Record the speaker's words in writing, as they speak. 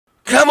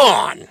Come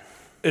on.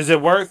 Is it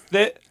worth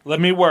it?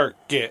 Let me work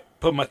it.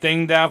 Put my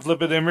thing down,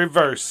 flip it, and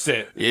reverse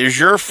it. Is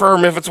your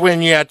firm if it's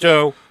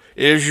Winnetou?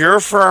 Is your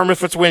firm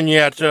if it's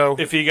Winnetou?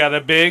 If you got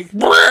a big,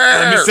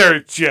 let me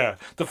search ya.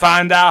 To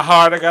find out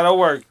hard, I gotta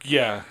work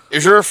ya.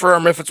 Is your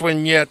firm if it's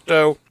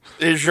Winnetou?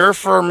 Is your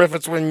firm if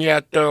it's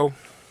Winnetou?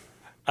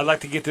 I'd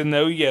like to get to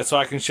know ya so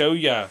I can show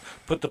ya.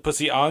 Put the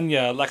pussy on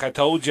ya like I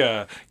told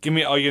ya. Give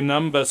me all your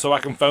numbers so I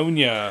can phone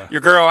ya.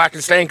 Your girl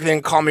acting stank,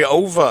 then call me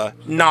over.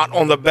 Not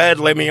on the bed,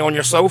 lay me on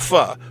your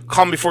sofa.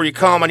 Call me before you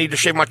come, I need to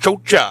shave my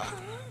chocha.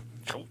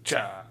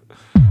 Chocha.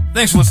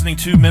 Thanks for listening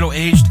to Middle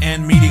Aged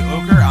and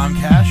Mediocre. I'm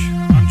Cash.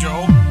 I'm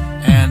Joel.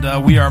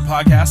 And we are a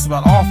podcast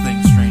about all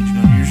things strange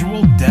and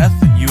unusual, death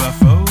and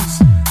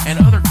UFOs, and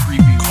other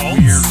creepy, Cults,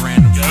 weird,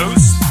 random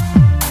ghosts.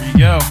 shit. There you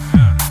go.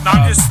 Yeah.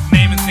 Not just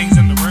naming things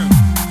in the room.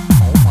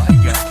 Oh my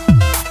god.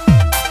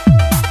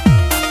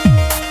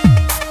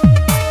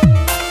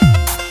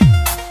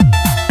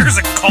 There's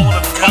a cult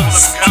of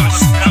ghosts.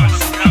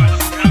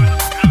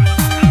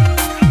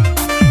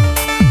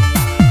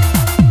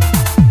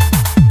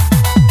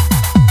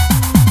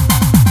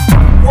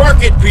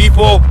 Work it,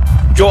 people.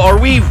 Joel, are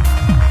we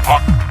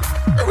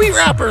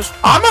rappers?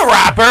 I'm a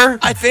rapper.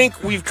 I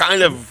think we've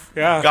kind of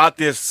got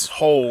this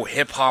whole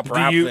hip-hop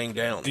rap thing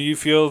down. Do you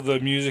feel the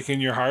music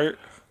in your heart?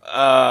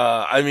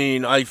 I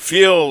mean, I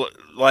feel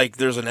like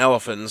there's an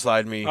elephant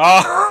inside me,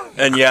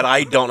 and yet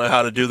I don't know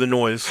how to do the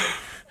noise.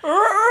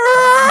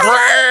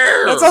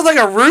 That sounds like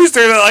a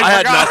rooster that I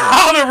had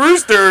on a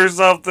rooster or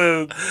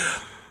something.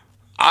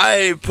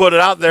 I put it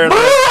out there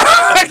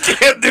I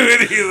can't do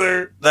it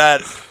either.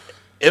 that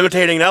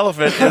imitating an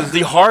elephant is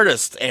the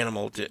hardest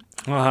animal to...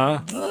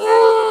 That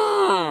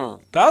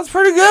was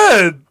pretty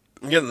good.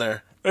 I'm getting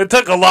there. It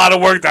took a lot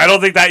of work. I don't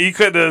think that you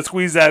couldn't have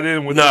squeezed that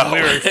in with the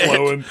lyrics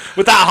flowing.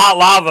 With that hot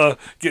lava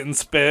getting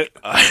spit.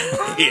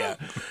 Yeah.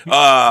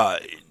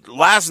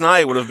 Last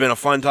night would have been a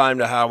fun time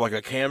to have like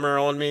a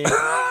camera on me.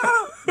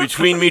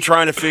 Between me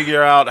trying to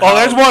figure out how... Oh,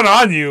 there's one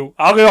on you.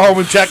 I'll go home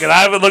and check it.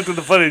 I haven't looked at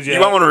the footage yet.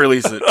 You might want to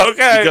release it.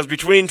 Okay. Because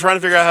between trying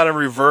to figure out how to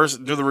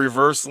do the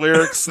reverse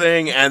lyrics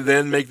thing and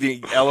then make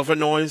the elephant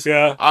noise,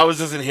 I was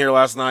just in here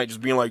last night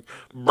just being like,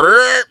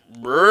 brr,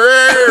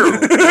 brr,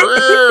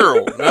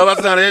 brr. No,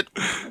 that's not it.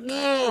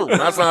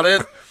 That's not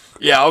it.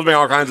 Yeah, I was making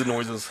all kinds of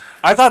noises.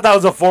 I thought that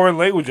was a foreign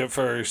language at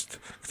first.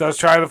 Because I was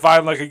trying to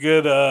find like a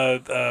good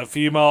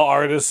female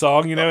artist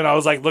song, and I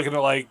was like looking at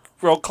like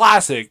real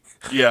classic.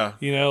 Yeah.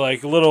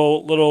 Like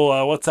little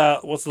what's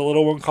that? What's the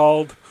little one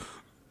called?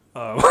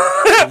 But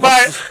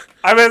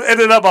I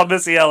ended up on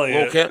Missy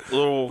Elliott.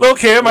 Little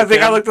Kim. I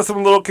think I looked at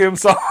some Little Kim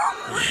song.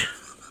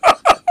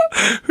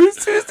 Who's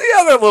the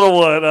other little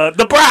one?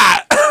 The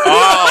Brat.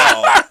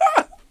 Oh.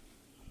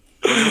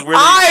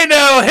 I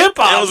know hip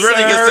hop. I was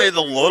really gonna say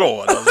the little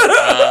one. I was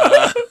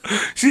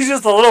like, She's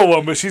just the little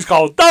one, but she's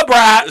called the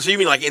Brat. So you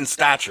mean like in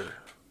stature?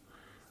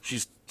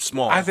 She's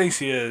small. I think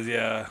she is.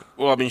 Yeah.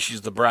 Well, I mean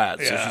she's the brat,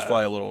 so she's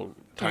probably a little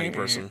tiny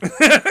person.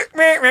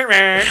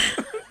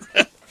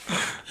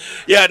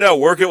 Yeah, no,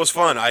 Work It was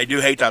fun. I do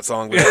hate that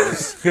song, but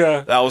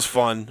that was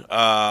fun.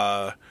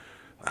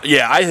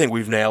 Yeah, I think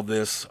we've nailed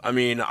this. I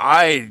mean,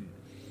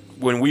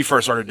 when we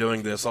first started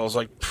doing this, I was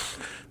like,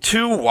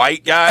 two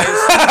white guys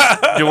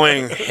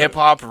doing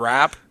hip-hop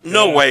rap?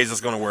 No way is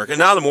this going to work. And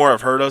now the more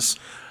I've heard us,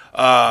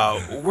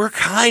 we're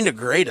kind of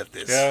great at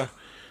this. Yeah.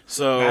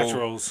 So,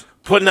 naturals.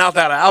 Putting out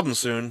that album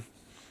soon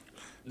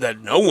that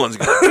no one's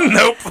going to.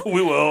 Nope,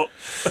 we will.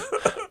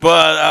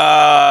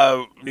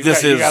 But you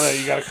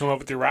gotta come up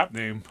with your rap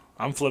name.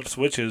 I'm Flip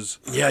Switches.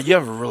 Yeah, you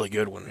have a really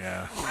good one.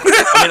 Yeah.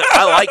 I mean,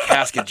 I like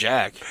Casket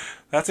Jack.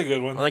 That's a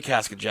good one. I like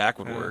Casket Jack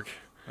would work.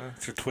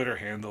 That's your Twitter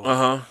handle.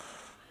 I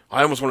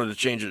almost wanted to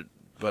change it,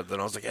 but then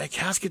I was like, hey,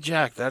 Casket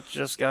Jack, that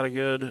just got a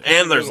good...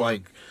 And there's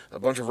like a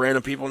bunch of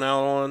random people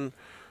now on...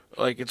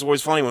 Like, it's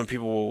always funny when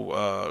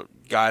people,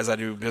 guys I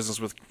do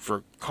business with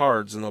for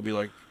cards, and they'll be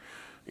like,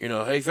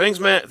 hey, thanks,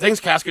 man. Thanks,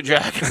 Casket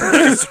Jack.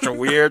 It's such a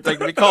weird thing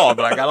to be called,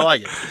 but I gotta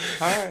like it.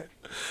 All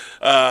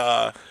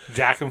right.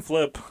 Jack and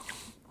Flip.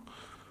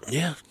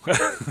 Yeah.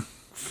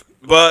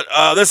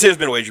 But this has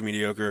been Wager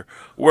Mediocre.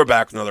 We're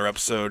back with another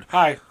episode.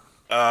 Hi.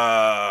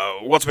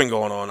 What's been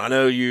going on? I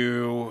know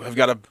you have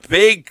got a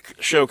big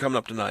show coming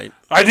up tonight.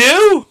 I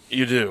do?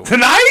 You do.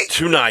 Tonight?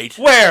 Tonight.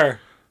 Where?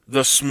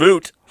 The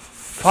Smoot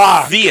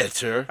Fuck.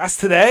 Theater. That's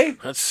today?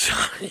 That's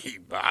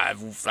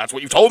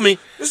what you told me.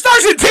 It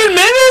starts in 10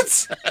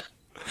 minutes?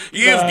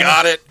 You've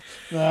got it.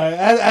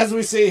 As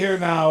we see here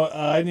now,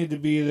 I need to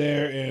be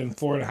there in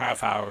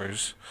 4.5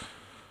 hours.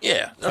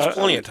 Yeah, that's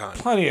plenty of time.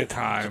 Plenty of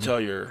time. To tell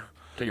your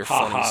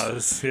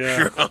ha-has. Yeah.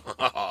 Your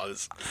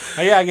ha-has.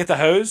 Yeah, I get to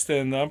host,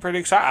 and I'm pretty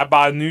excited. I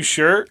bought a new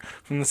shirt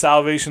from the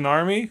Salvation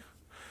Army.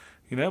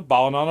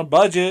 Balling on a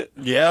budget.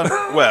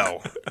 Yeah,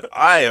 well,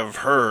 I have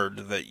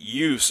heard that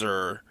you,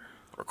 sir,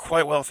 are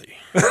quite wealthy.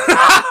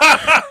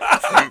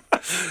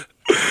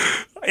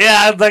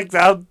 Yeah,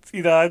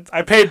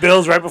 I pay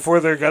bills right before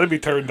they're going to be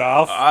turned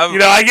off.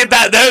 I get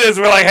that notice.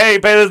 We're like, hey,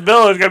 pay this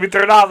bill. It's going to be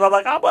turned off. And I'm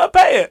like, I'm going to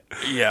pay it.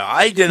 Yeah,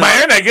 I did. My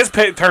internet gets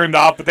turned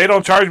off, but they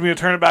don't charge me to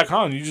turn it back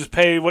on. You just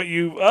pay what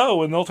you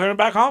owe, and they'll turn it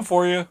back on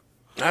for you.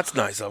 That's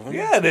nice of them.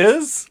 Yeah, it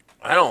is.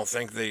 I don't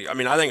think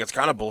I think it's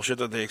kind of bullshit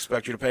that they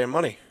expect you to pay them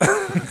money.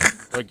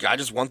 Like, I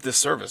just want this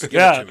service. Give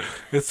it to me.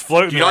 It's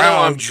floating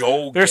around. I'm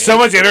Joel There's Gant? so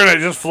much internet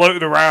just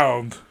floating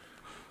around.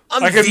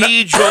 I'm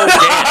the Joel Gant.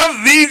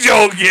 I'm the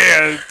Joel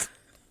Gant.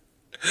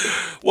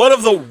 One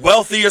of the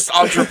wealthiest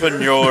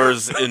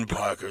entrepreneurs in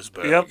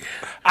Parkersburg. Yep.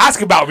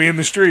 Ask about me in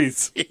the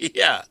streets.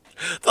 Yeah.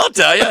 They'll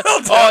tell you.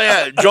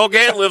 Yeah. Joel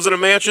Gant lives in a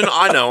mansion.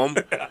 I know him.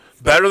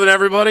 Better than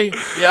everybody?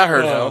 Yeah, I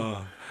heard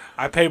so.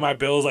 I pay my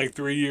bills like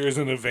 3 years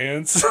in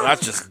advance.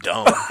 That's just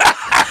dumb.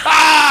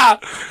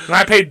 And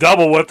I pay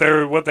double what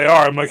they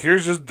are. I'm like,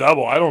 here's just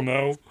double. I don't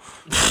know.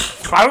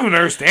 I don't even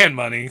understand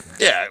money.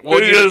 Yeah,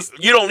 well,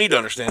 you don't need to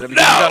understand it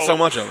because you got so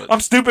much of it.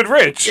 I'm stupid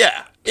rich.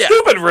 Yeah.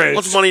 Stupid rich.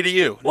 What's money to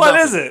you? What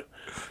is it?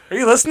 Are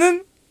you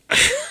listening?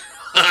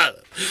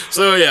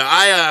 So,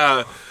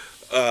 yeah,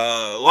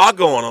 a lot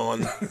going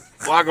on.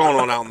 A lot going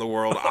on out in the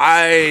world.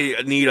 I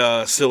need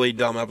a silly,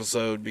 dumb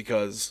episode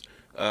because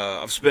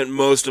I've spent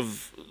most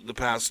of the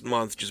past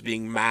month just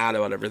being mad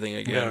about everything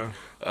again.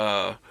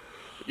 Yeah.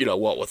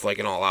 What with like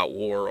an all-out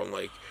war on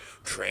like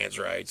trans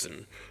rights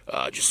and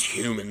just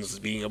humans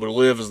being able to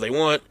live as they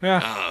want.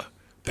 Yeah.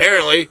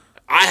 Apparently,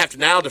 I have to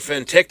now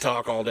defend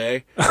TikTok all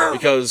day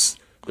because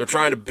they're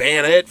trying to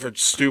ban it for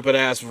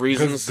stupid-ass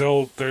reasons.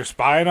 They're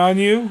spying on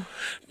you?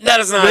 That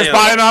is not They're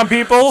spying on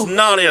people? It's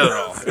not it at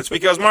all. It's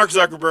because Mark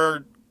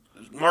Zuckerberg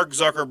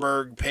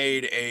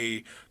paid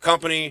a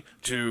company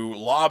to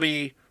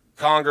lobby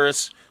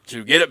Congress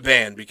to get it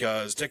banned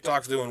because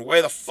TikTok's doing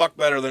way the fuck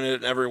better than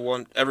it in every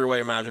way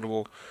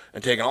imaginable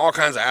and taking all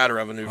kinds of ad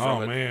revenue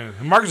from it. Oh, man.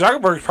 Mark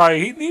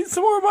Zuckerberg he needs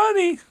some more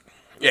money.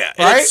 Yeah,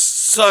 right? It's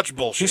such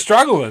bullshit. He's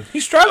struggling.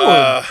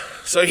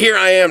 So here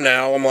I am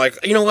now. I'm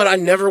like, you know what I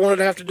never wanted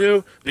to have to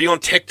do? Be on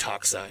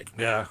TikTok side.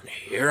 Yeah.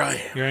 Here I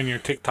am. You're in your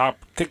TikTok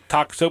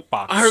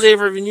soapbox. I hardly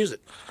ever even use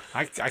it.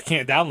 I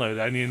can't download it.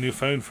 I need a new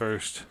phone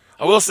first.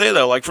 I will say,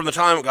 though, like from the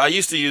time I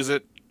used to use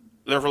it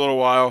there for a little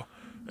while,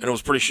 and it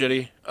was pretty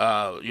shitty. It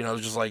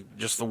was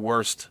just the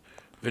worst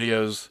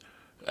videos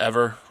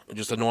ever.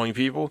 Just annoying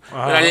people.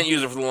 And I didn't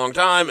use it for a long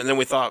time, and then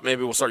we thought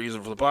maybe we'll start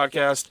using it for the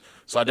podcast.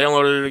 So I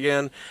downloaded it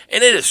again,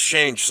 and it has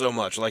changed so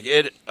much. Like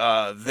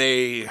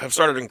they have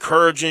started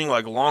encouraging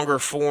like longer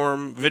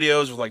form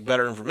videos with like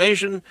better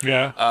information.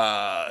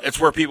 Yeah. It's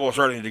where people are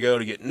starting to go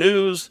to get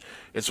news.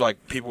 It's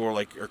like people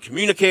are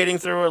communicating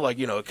through it. Like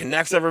it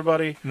connects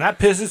everybody. And that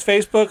pisses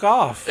Facebook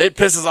off. It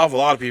pisses off a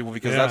lot of people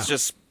because that's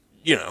just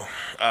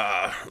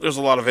there's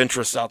a lot of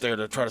interest out there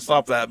to try to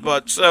stop that.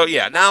 But so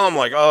yeah, now I'm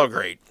like, oh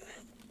great,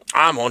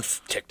 I'm on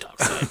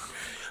TikTok side.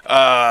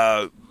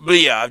 But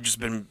yeah, I've just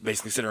been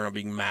basically sitting around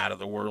being mad at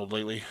the world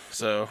lately.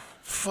 So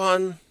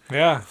fun.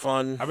 Yeah.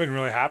 Fun. I've been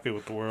really happy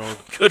with the world.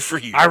 Good for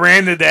you. I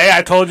ran today.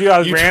 I told you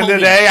I ran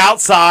today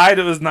outside.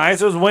 It was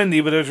nice. It was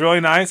windy, but it was really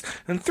nice.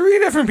 And 3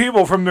 different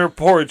people from their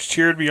porch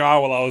cheered me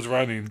on while I was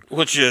running.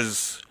 Which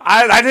is...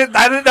 I didn't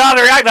know how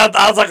to react.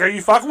 I was like, are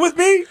you fucking with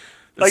me?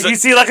 Like, you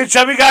see like a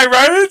chubby guy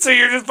running, so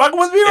you're just fucking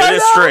with me right now? It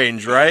is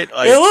strange, right?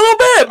 Like, a little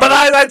bit, but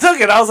I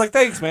took it. I was like,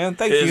 thanks, man.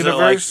 Thank you,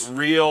 universe. Is it,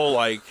 real,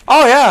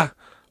 Oh, yeah.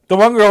 The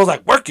one girl was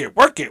like, work it,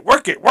 work it,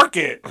 work it, work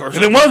it. And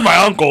then one's my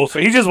uncle, so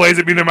he just waves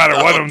at me no matter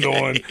what I'm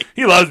doing.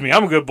 He loves me.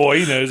 I'm a good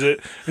boy. He knows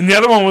it. And the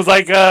other one was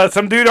like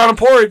some dude on a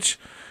porch.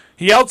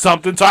 He yelled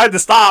something, so I had to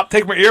stop,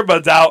 take my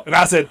earbuds out, and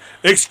I said,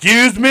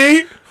 excuse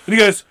me? And he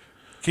goes,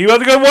 keep up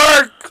the good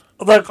work.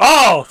 I was like,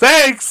 oh,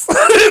 thanks.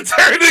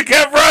 Turned and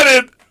kept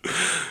running.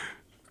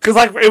 Because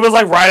it was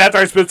right after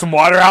I spit some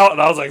water out,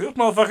 and I was like, this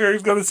motherfucker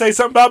is going to say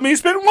something about me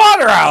spitting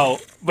water out.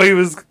 But he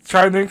was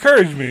trying to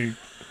encourage me.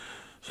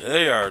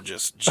 They are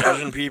just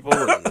judging people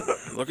and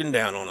looking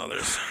down on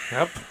others.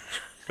 Yep.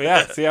 But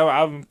yeah, see,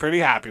 I'm pretty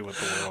happy with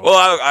the world.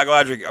 Well, I'm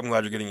glad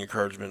you're getting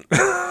encouragement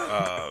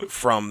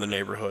from the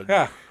neighborhood.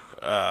 Yeah.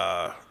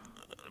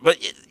 But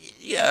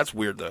yeah, that's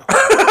weird though.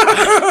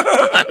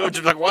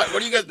 Just like, what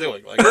are you guys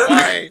doing? Like,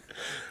 why?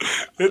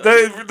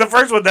 The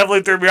first one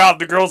definitely threw me off.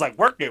 The girl's like,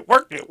 work it,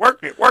 work it,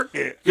 work it, work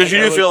it. Because you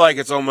do feel like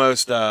it's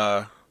almost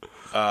what's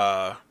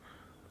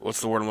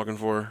the word I'm looking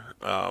for?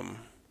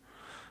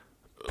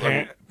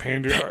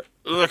 Pander.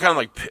 They're kind of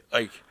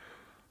like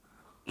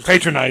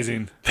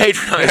patronizing.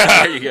 Patronizing.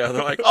 Yeah. There you go.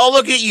 They're like, oh,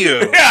 look at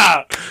you.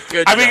 Yeah.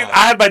 Good job. Mean,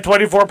 I had my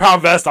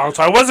 24-pound vest on,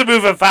 so I wasn't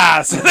moving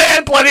fast. They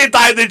had plenty of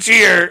time to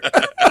cheer.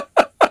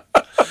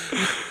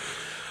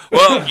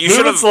 Well, you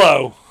should have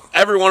slow.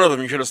 Every one of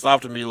them, you should have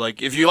stopped and be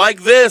like, if you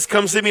like this,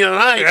 come see me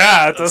tonight.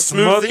 Yeah, at the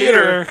Smooth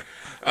Theater.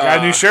 I got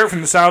a new shirt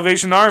from the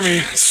Salvation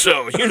Army.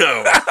 So,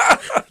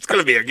 it's going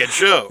to be a good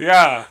show.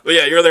 Yeah. But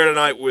yeah, you're there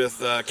tonight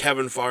with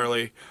Kevin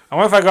Farley. I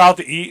wonder if I go out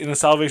to eat in a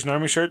Salvation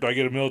Army shirt, do I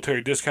get a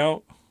military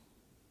discount?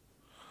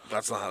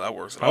 That's not how that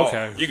works at all.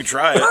 Okay. You can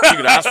try it. You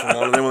can ask for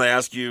one, and then when they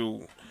ask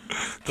you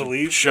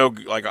Delete. show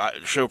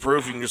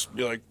proof. You can just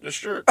be like, this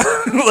shirt.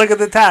 Look at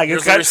the tag.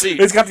 Here's the receipt.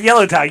 It's got the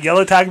yellow tag.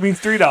 Yellow tag means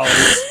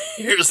 $3.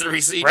 Here's the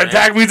receipt. Red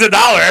tag means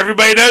 $1.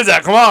 Everybody knows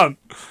that. Come on.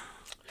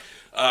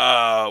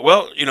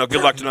 Well,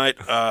 good luck tonight.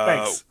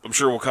 Thanks. I'm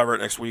sure we'll cover it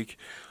next week.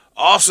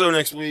 Also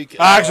next week.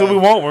 Actually, we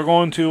won't. We're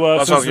going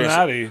to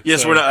Cincinnati.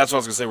 Yes, we're not. That's what I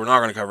was going to say. We're not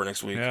going to cover it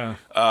next week. Yeah.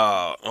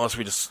 Unless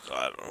we just,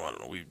 I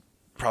don't know. We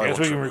probably. I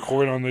guess we can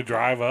record on the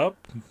drive up.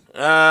 On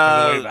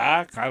the way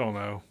back. I don't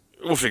know.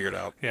 We'll figure it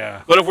out.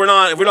 Yeah. But if we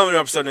don't have an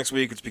episode next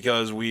week, it's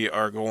because we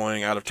are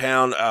going out of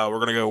town. We're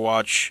going to go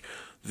watch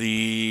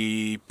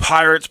the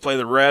Pirates play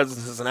the Reds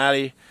in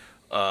Cincinnati,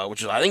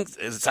 which is, I think,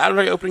 is it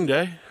Saturday opening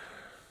day?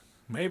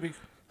 Maybe.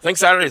 I think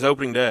Saturday's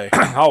opening day.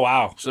 Oh,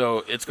 wow.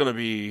 So it's going to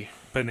be...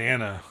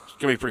 Banana. It's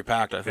going to be pretty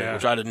packed, I think,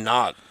 which I did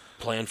not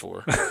plan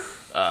for.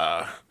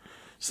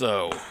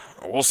 So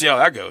we'll see how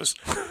that goes.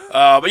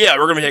 But yeah,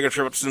 we're going to be taking a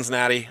trip up to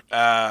Cincinnati.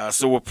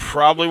 So we'll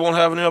probably won't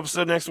have a new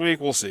episode next week.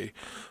 We'll see.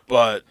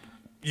 But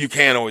you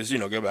can always,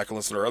 go back and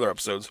listen to our other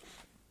episodes.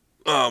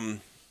 But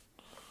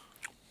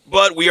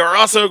we are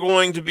also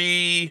going to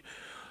be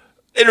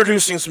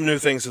introducing some new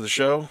things to the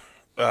show.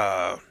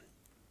 We're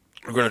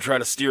going to try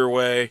to steer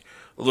away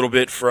a little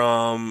bit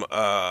from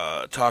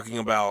talking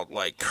about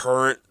like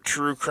current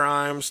true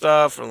crime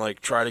stuff and like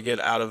try to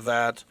get out of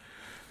that.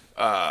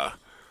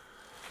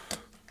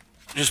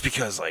 Just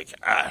because,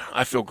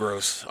 I feel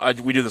gross.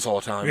 We do this all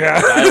the time. Yeah.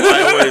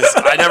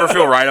 I never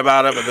feel right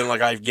about it, but then,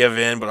 I give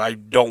in, but I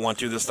don't want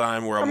to this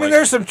time. Where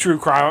there's some true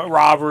crime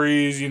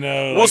robberies,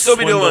 We'll still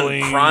be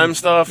doing crime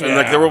stuff, and,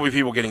 there will be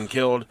people getting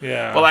killed.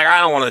 Yeah. But, I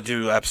don't want to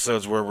do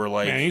episodes where we're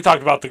like... Man, you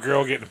talked about the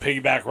girl getting a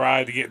piggyback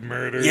ride to get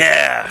murdered.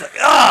 Yeah.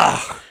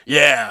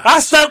 Yeah.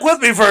 That stuck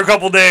with me for a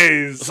couple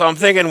days. So I'm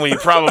thinking we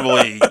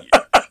probably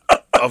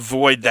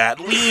avoid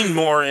that. Lean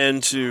more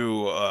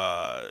into...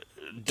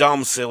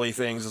 dumb, silly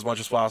things as much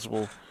as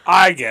possible.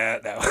 I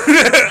get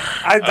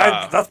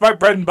that. That's my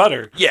bread and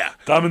butter. Yeah.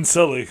 Dumb and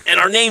silly. And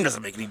our name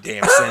doesn't make any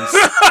damn sense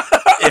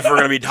if we're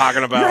going to be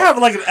talking about... You're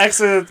having an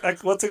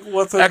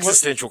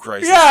existential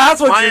crisis. Yeah, that's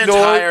what you're doing.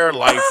 My entire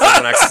life is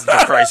an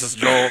existential crisis,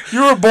 Joel.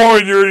 You were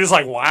born, you were just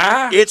like,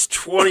 what? It's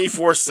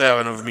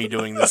 24/7 of me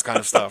doing this kind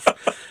of stuff.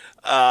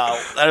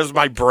 That is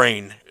my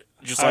brain.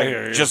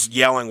 Just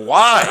yelling,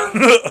 why?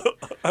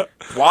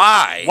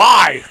 Why?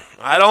 Why?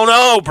 I don't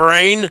know,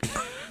 brain.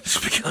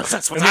 Just because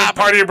that's what's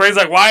happening. Part of your brain's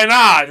like, why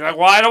not? You're like,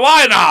 why not?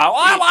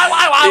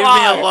 Why? Leave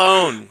me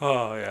alone.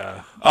 Oh,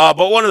 yeah.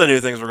 But one of the new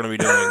things we're going to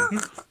be doing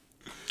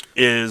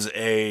is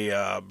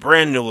a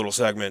brand new little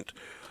segment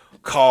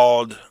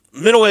called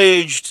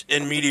Middle-Aged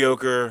and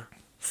Mediocre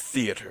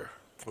Theater.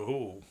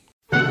 Ooh.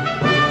 And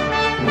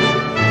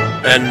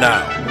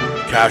now,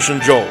 Cash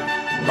and Joel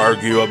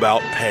argue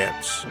about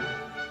pants.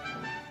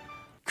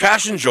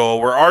 Cash and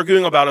Joel were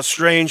arguing about a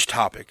strange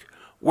topic,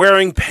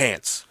 wearing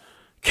pants.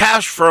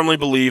 Cash firmly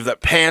believed that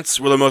pants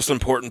were the most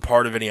important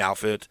part of any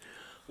outfit,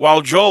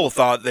 while Joel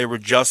thought they were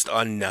just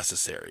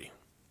unnecessary.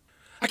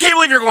 I can't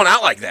believe you're going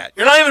out like that.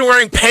 You're not even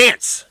wearing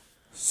pants.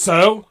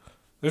 So,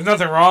 there's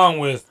nothing wrong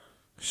with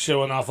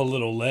showing off a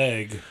little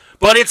leg.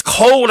 But it's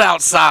cold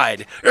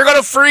outside. You're going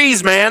to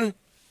freeze, man.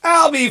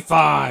 I'll be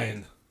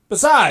fine.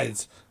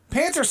 Besides,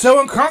 pants are so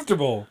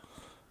uncomfortable.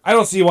 I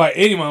don't see why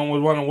anyone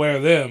would want to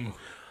wear them.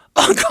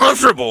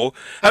 Uncomfortable?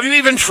 Have you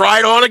even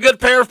tried on a good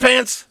pair of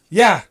pants?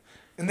 Yeah.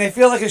 And they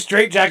feel like a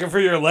straitjacket for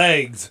your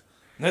legs.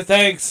 No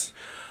thanks.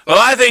 Well,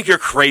 I think you're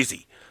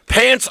crazy.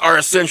 Pants are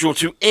essential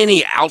to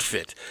any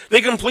outfit.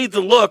 They complete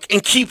the look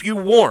and keep you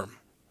warm.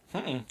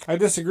 I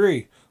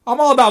disagree. I'm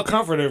all about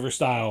comfort over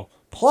style.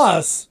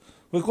 Plus,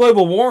 with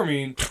global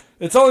warming,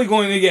 it's only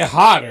going to get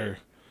hotter.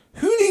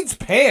 Who needs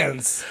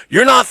pants?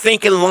 You're not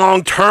thinking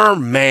long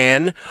term,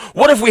 man.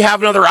 What if we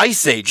have another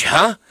ice age,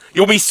 huh?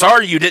 You'll be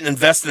sorry you didn't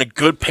invest in a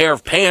good pair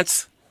of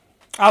pants.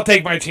 I'll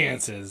take my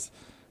chances.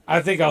 I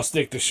think I'll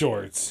stick to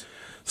shorts.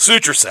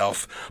 Suit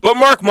yourself, but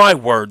mark my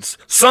words,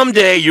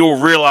 someday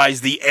you'll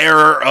realize the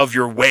error of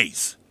your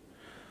ways.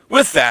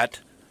 With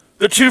that,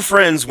 the two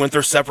friends went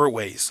their separate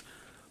ways.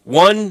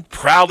 One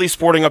proudly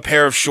sporting a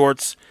pair of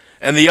shorts,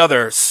 and the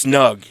other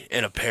snug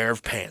in a pair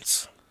of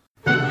pants.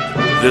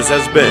 This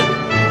has been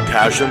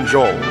Cash and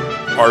Joel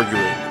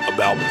arguing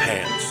about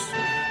pants.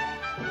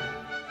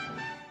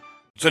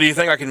 So do you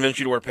think I convinced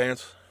you to wear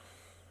pants?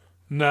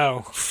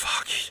 No.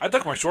 Fuck. I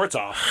took my shorts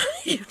off.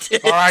 You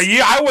did. All right,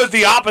 yeah, I went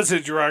the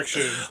opposite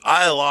direction.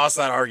 I lost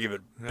that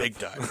argument big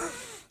time.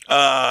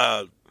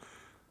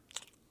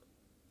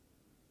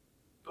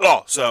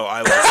 So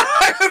I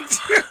lost.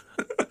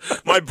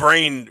 My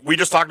brain, we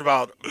just talked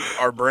about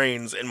our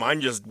brains, and mine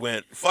just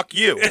went, fuck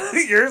you.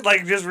 You're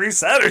just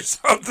reset or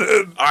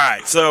something. All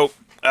right, so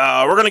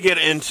we're going to get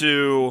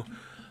into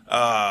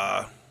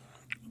a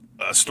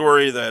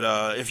story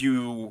that if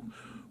you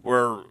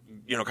were...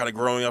 kind of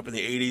growing up in the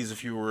 80s,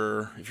 if you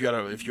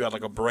had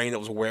like a brain that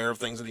was aware of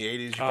things in the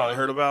 80s, you probably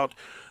heard about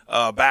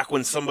back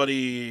when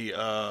somebody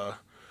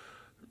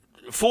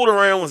fooled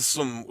around with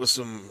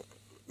some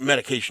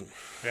medication.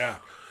 Yeah.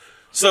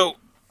 So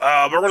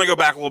we're going to go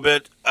back a little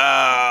bit.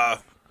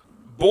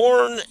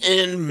 Born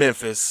in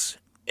Memphis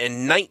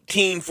in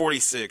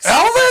 1946.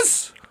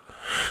 Elvis?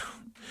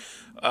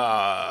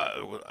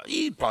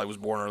 He probably was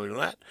born earlier than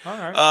that. All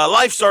right.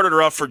 Life started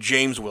rough for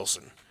James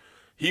Wilson.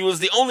 He was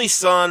the only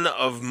son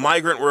of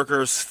migrant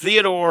workers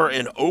Theodore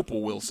and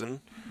Opal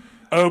Wilson.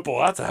 Opal,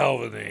 that's a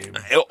hell of a name.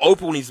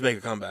 Opal needs to make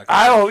a comeback.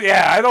 I don't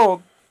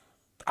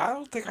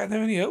think I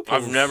know any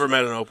Opals. I've never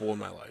met an Opal in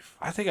my life.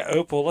 I think an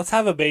Opal. Let's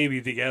have a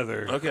baby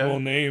together. Okay. We'll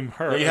name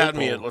her. Well, you had Opal.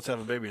 me at let's have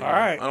a baby. All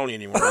right. I don't need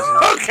any more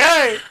listeners.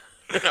 Okay.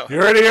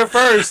 You heard it here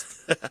first.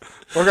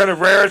 We're gonna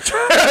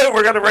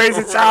we're gonna raise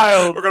a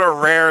child. We're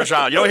gonna rear a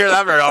child. You don't hear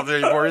that very often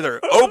anymore either.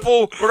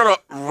 Opal. We're gonna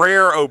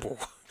rear Opal.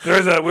 We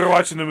were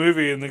watching the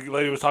movie and the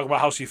lady was talking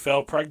about how she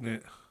fell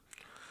pregnant.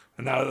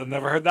 And I've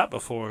never heard that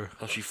before.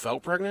 Oh, she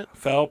felt pregnant?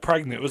 Fell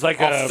pregnant. It was like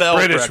a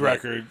British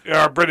record. Or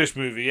a British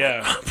movie,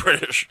 yeah.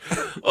 British.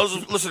 I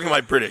was listening to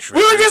my British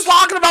records. We were just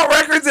talking about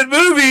records and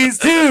movies,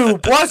 too.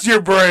 Bless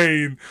your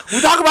brain. We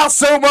talk about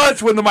so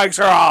much when the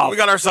mics are off. We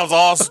got ourselves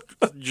all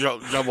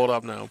jumbled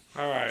up now.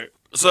 All right.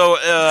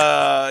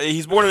 So,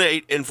 he's born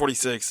in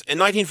 46. In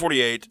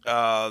 1948,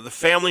 the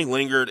family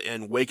lingered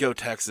in Waco,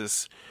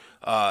 Texas.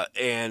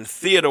 And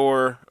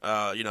Theodore,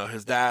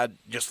 his dad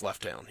just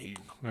left town. He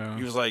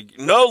was like,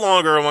 no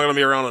longer am I going to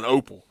be around an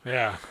Opal.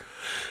 Yeah.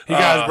 He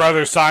got his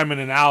brothers Simon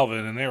and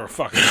Alvin, and they were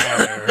fucking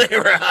out of there. They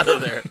were out of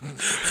there.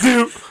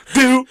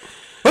 do.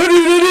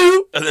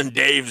 And then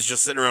Dave's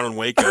just sitting around in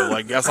Waco,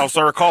 like, guess I'll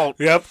start a cult.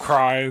 Yep,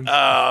 crying.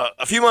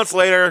 A few months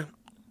later,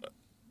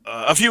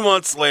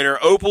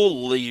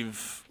 Opal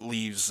leaves.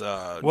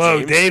 Whoa,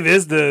 James. Dave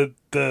is the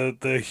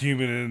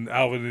human in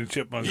Alvin and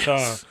Chipmunks,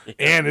 yes. huh?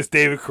 And it's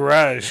David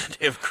Koresh.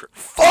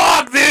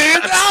 Fuck, dude!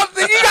 You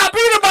got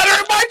peanut butter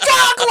in my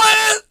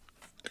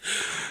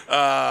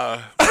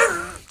chocolate.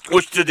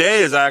 Which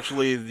today is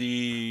actually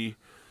the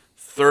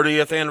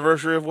 30th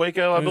anniversary of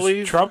Waco, I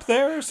believe. Trump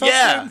there or something?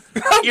 Yeah,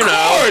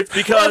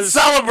 because let's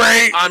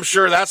celebrate. I'm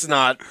sure that's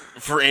not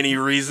for any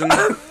reason.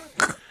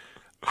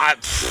 I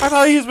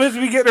thought he was supposed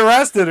to be getting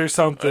arrested or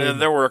something.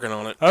 They're working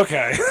on it.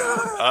 Okay.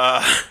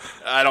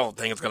 I don't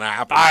think it's going to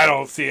happen. I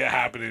don't see it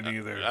happening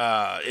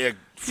either.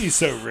 He's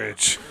so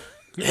rich.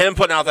 Him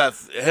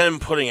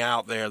putting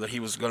out there that he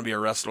was going to be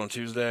arrested on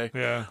Tuesday.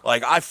 Yeah.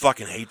 Like, I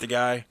fucking hate the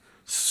guy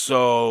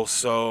so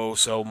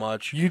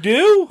much. You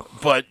do?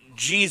 But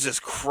Jesus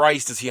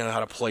Christ, does he know how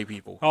to play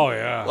people? Oh,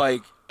 yeah.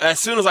 Like, as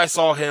soon as I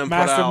saw him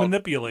Master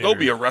manipulator. They'll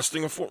be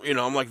arresting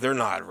I'm like, they're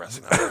not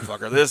arresting that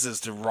motherfucker. This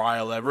is to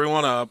rile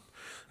everyone up.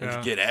 And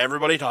to get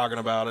everybody talking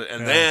about it.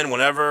 And then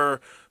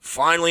whenever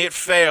finally it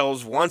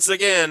fails, once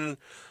again,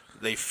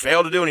 they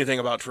fail to do anything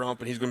about Trump.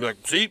 And he's going to be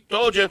like, see,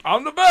 told you.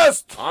 I'm the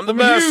best. I'm the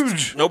best.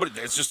 Huge. Nobody,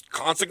 it's just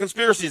constant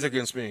conspiracies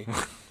against me.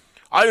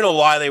 I don't know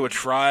why they would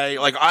try.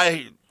 Like,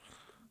 I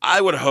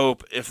would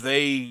hope if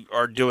they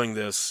are doing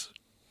this,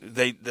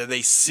 they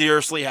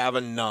seriously have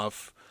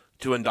enough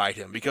to indict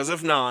him. Because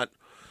if not,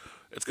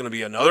 it's going to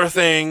be another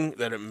thing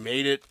that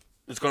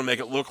it's going to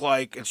make it look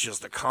like it's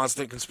just a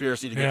constant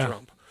conspiracy to get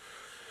Trump.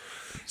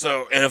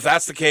 So, and if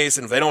that's the case,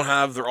 and if they don't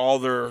have all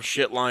their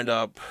shit lined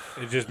up,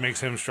 it just makes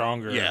him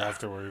stronger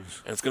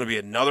afterwards. And it's going to be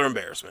another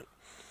embarrassment.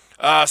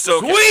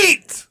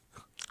 Sweet!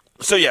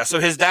 So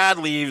his dad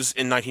leaves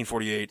in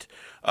 1948.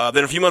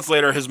 Then a few months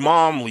later, his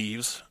mom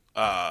leaves.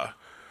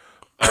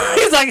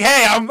 He's like,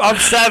 hey, I'm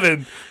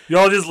 7.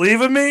 Y'all just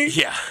leaving me?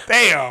 Yeah.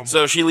 Damn.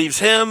 So she leaves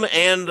him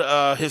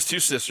and his 2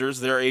 sisters.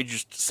 They're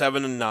aged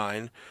 7 and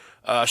 9.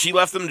 She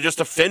left them just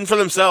to fend for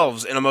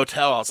themselves in a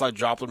motel outside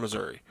Joplin,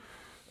 Missouri.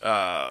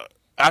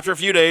 After a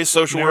few days,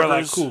 social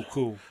workers... Like,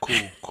 cool.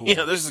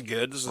 Yeah, this is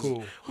good.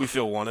 Cool. We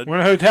feel wanted. We're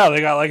in a hotel. They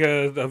got like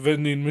a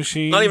vending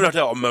machine. Not even a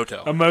hotel, a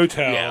motel. A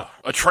motel. Yeah,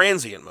 a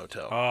transient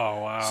motel.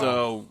 Oh, wow.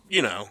 So,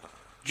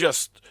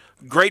 just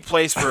great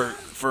place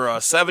for a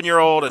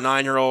 7-year-old, a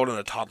 9-year-old, and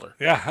a toddler.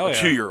 Yeah, hell yeah.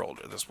 A 2-year-old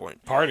at this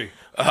point. Party.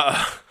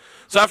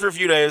 So after a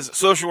few days,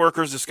 social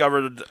workers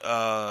discovered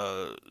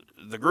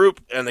the group,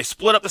 and they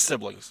split up the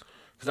siblings.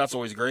 Because that's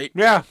always great.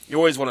 Yeah. You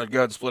always want to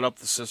go and split up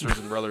the sisters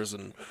and brothers,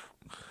 and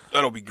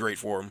that'll be great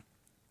for them.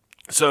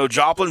 So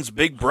Joplin's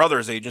Big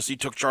Brothers agency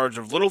took charge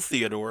of little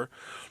Theodore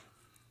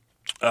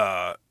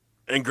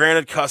and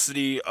granted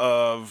custody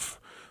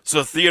of...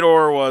 So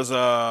Theodore was...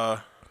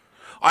 I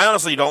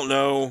honestly don't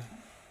know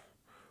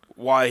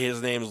why his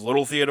name is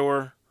Little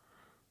Theodore.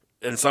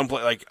 In some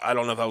place, like, I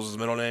don't know if that was his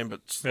middle name,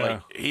 but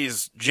like,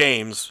 he's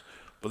James,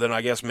 but then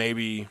I guess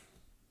maybe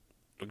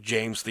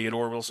James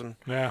Theodore Wilson.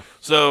 Yeah.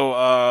 So,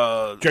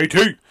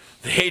 JT.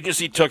 The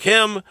agency took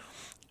him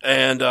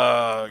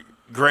and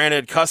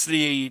granted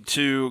custody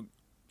to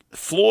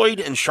Floyd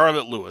and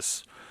Charlotte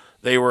Lewis.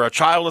 They were a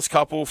childless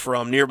couple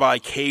from nearby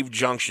Cave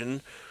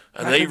Junction.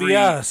 And that could be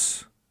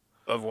us.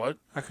 Of what?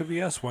 That could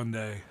be us one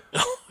day.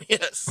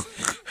 Yes.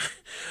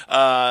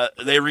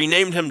 They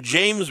renamed him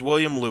James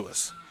William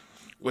Lewis,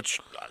 which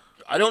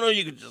I don't know.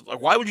 You could just,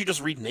 like, why would you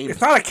just rename it?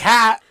 It's not a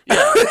cat.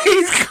 Yeah.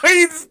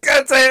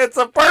 it's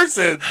a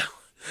person.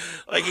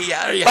 Like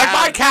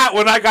my cat,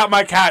 when I got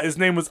my cat, his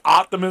name was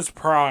Optimus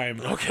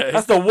Prime. Okay.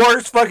 That's the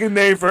worst fucking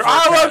name for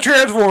I love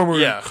Transformers.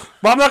 Yeah.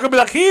 But I'm not going to be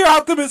like, here,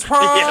 Optimus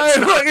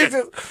Prime.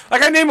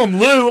 Like, I name him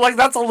Lou. Like,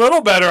 that's a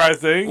little better, I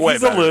think. Way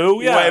He's better. a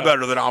Lou. Yeah. Way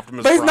better than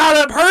Optimus But he's Prime.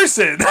 not a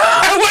person.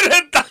 I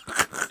wouldn't.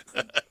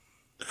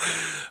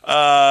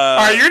 All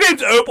right, your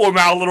name's Opal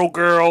now, little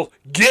girl.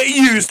 Get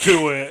used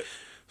to it.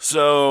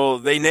 So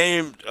they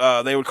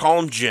would call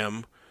him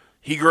Jim.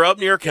 He grew up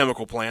near a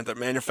chemical plant that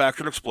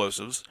manufactured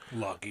explosives.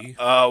 Lucky.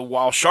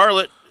 While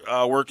Charlotte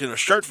worked in a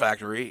shirt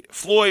factory,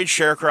 Floyd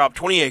sharecropped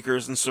 20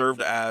 acres and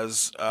served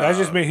as... that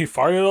just mean he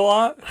farted a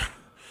lot?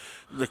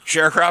 The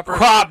sharecropper?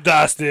 Crop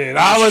dusting.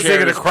 I was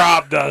thinking of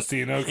crop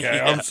dusting. Okay,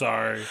 yeah. I'm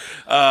sorry.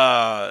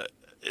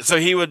 So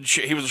he was a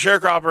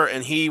sharecropper,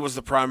 and he was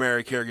the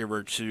primary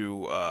caregiver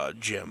to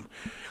Jim.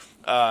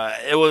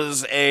 It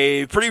was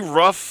a pretty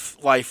rough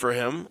life for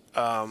him,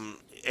 and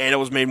it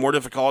was made more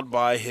difficult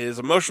by his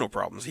emotional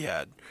problems he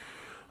had.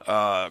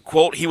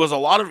 Quote, he was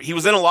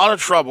in a lot of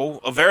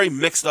trouble, a very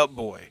mixed up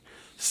boy,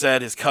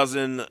 said his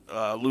cousin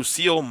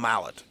Lucille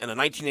Mallet in a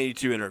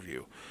 1982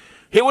 interview.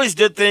 He always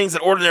did things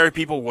that ordinary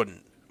people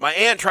wouldn't. My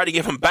aunt tried to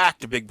give him back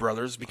to Big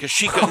Brothers because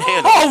she couldn't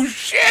handle it. Oh,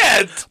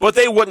 shit! But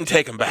they wouldn't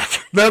take him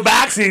back. No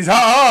backsies,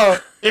 huh?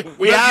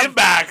 We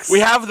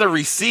have the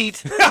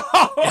receipt.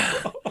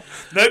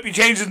 Nope, you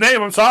changed his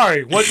name. I'm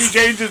sorry. Once you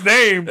change his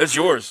name, It's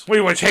yours. what,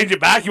 you want to change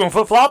it back? You want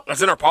flip-flop?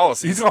 That's in our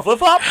policy. He's going to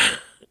flip-flop?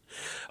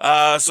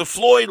 So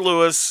Floyd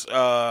Lewis,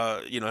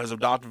 his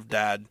adoptive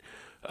dad,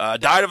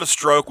 died of a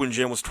stroke when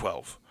Jim was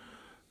 12.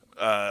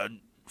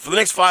 For the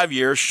next 5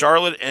 years,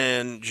 Charlotte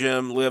and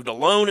Jim lived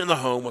alone in the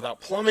home without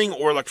plumbing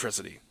or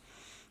electricity.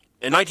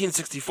 In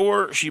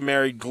 1964, she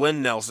married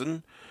Glenn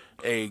Nelson,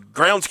 a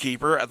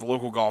groundskeeper at the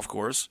local golf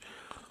course.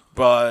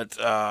 But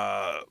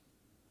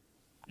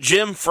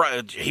Jim,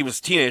 he was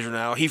a teenager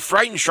now, he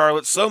frightened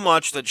Charlotte so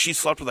much that she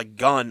slept with a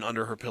gun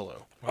under her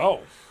pillow. Oh.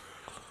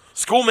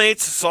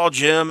 Schoolmates saw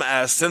Jim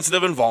as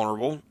sensitive and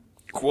vulnerable.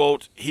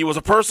 Quote, he was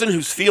a person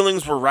whose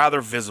feelings were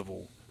rather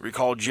visible,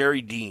 recalled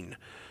Jerry Dean,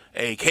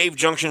 a Cave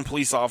Junction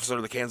police officer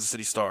of the Kansas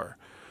City Star.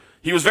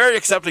 He was very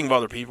accepting of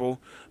other people.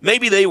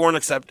 Maybe they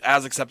weren't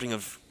as accepting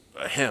of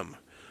him.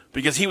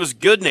 Because he was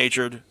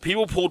good-natured,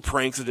 people pulled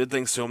pranks and did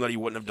things to him that he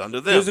wouldn't have done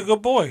to them. He was a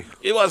good boy.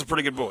 He was a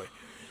pretty good boy.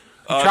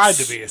 He tried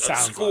to be, it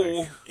sounds at school,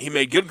 like. He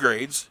made good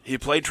grades. He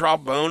played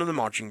trombone in the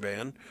marching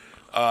band.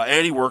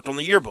 And he worked on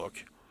the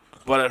yearbook.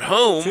 But at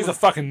home... He's a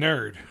fucking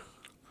nerd.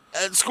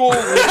 At school, he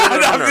was a little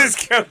bit of a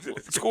nerd.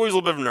 At school, he was a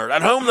little bit of a nerd.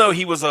 At home, though,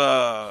 he was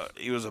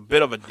a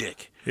bit of a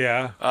dick.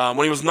 Yeah.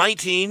 When he was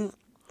 19,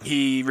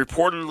 he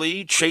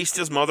reportedly chased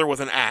his mother with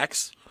an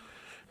axe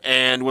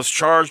and was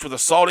charged with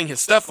assaulting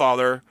his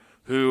stepfather,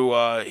 who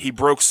he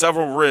broke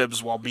several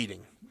ribs while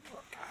beating.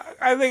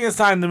 I think it's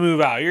time to move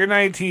out. You're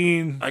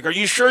 19. Like, are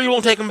you sure you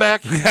won't take him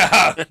back?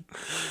 Yeah.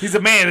 He's a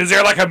man. Is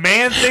there like a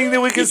man thing that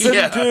we can send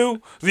him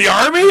to? The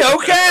army?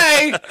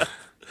 Okay.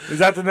 Is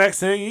that the next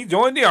thing? He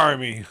joined the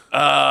army.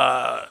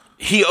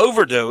 He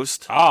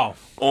overdosed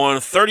on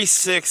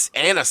 36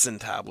 Anacin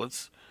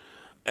tablets.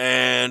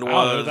 And I don't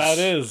know what that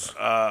is.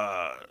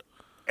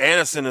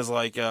 Anacin is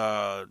like,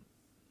 I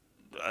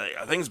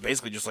think it's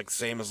basically just like the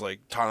same as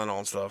like Tylenol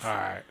and stuff. All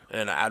right.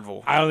 And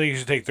Advil. I don't think you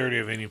should take 30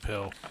 of any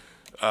pill.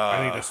 I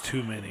think that's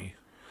too many.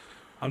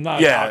 I'm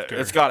not a doctor.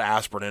 Yeah, it's got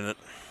aspirin in it.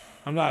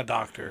 I'm not a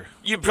doctor.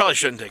 You probably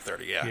shouldn't take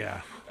 30, yeah.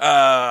 Yeah.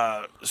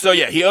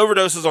 He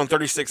overdoses on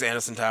 36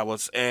 Anacin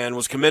tablets and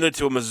was committed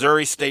to a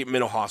Missouri State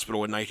Mental Hospital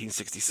in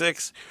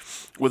 1966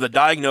 with a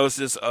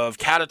diagnosis of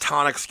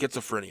catatonic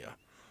schizophrenia.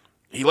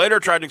 He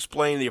later tried to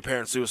explain the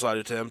apparent suicide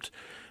attempt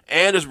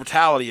and his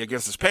brutality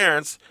against his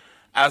parents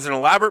as an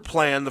elaborate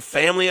plan the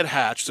family had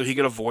hatched so he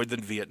could avoid the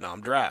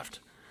Vietnam draft.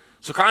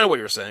 So kind of what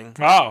you're saying.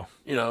 Oh.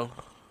 You know,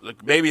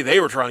 like maybe they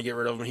were trying to get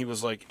rid of him. He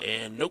was like,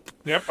 nope.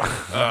 Yep.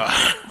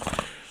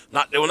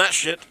 Not doing that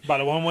shit.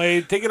 About a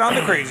one-way ticket on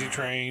the crazy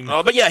train.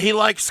 But yeah, he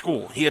liked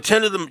school. He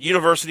attended the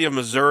University of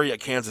Missouri at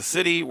Kansas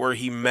City, where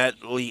he met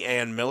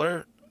Leanne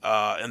Miller,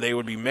 and they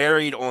would be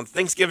married on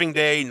Thanksgiving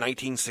Day,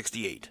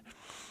 1968.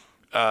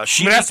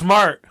 That's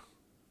smart.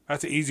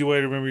 That's an easy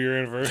way to remember your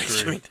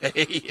anniversary.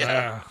 Thanksgiving Day,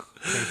 yeah.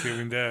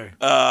 Thanksgiving Day.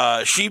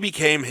 She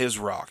became his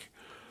rock.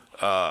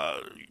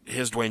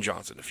 His Dwayne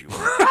Johnson, if you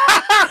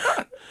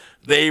will.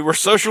 They were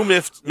social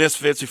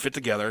misfits who fit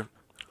together.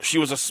 She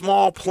was a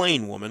small,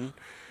 plain woman.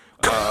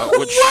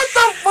 What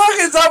the fuck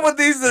is up with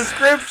these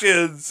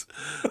descriptions?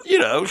 You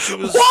know, she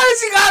was... Why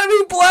does he gotta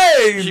be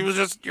plain? She was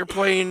just your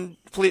plain...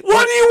 What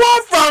do you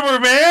want from her,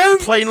 man?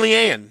 Plain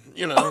Leanne,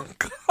 you know.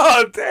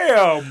 God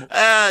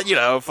damn. You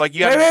know, if like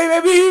you had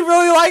maybe he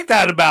really liked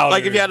that about her.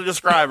 Like if you had to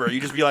describe her, you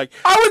just be like...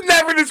 I would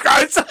never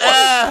describe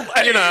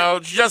someone you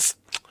know, just...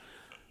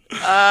 she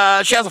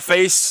has a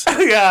face.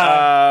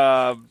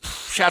 Yeah.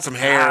 She had some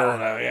hair. I don't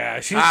know. Yeah,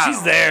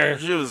 she's there.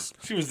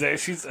 She was there.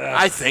 She's.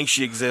 I think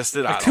she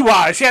existed. Like two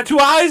eyes. She had two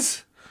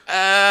eyes.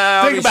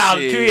 Think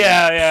about it. Two.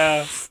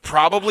 Yeah.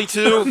 Probably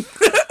two.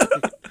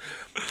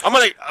 I'm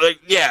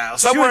gonna,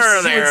 somewhere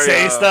in she there. would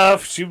say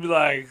stuff. She'd be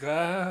like,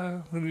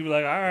 and you'd be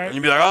like, all right. And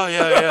you'd be like, oh,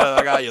 yeah,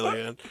 I got you,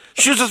 Leanne.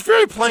 She was just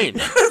very plain.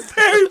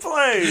 Very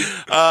plain.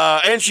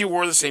 And she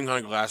wore the same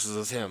kind of glasses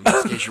as him,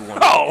 in case you're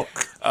wondering.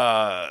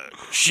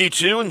 She,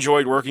 too,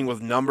 enjoyed working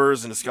with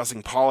numbers and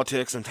discussing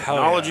politics and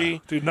technology. Yeah.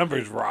 Dude,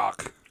 numbers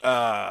rock.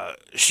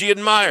 She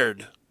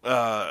admired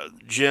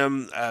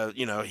Jim.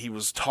 He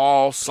was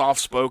tall,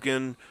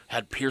 soft-spoken,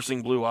 had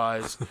piercing blue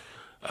eyes.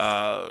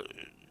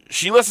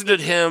 She listened to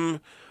him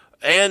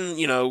and,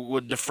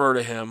 would defer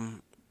to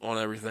him on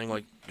everything.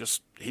 Like,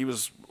 just, he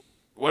was,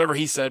 whatever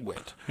he said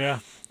went. Yeah.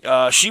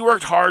 She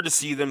worked hard to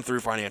see them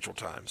through financial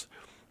times.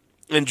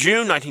 In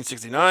June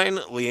 1969,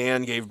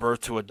 Leanne gave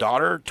birth to a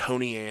daughter,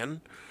 Tony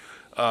Ann.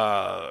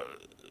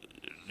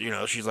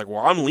 She's like,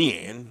 well, I'm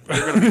Leanne.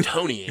 You're going to be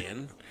Tony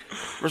Ann.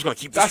 We're just going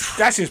to keep this.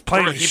 That's just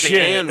plain shit.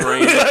 And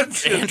train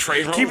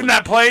rolling. Keeping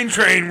that plane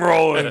train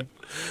rolling.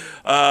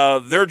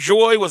 Their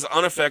joy was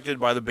unaffected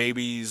by the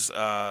babies.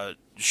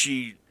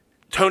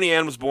 Tony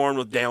Ann was born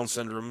with Down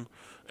syndrome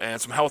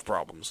and some health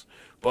problems.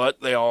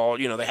 But they all,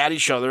 they had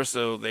each other,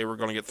 so they were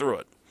going to get through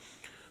it.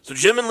 So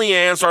Jim and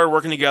Leanne started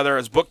working together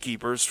as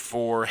bookkeepers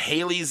for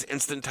Haley's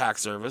Instant Tax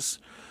Service.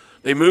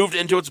 They moved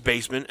into its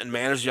basement and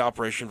managed the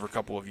operation for a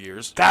couple of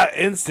years. That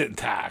instant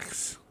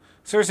tax.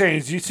 So they're saying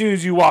as soon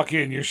as you walk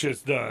in, your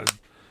shit's done.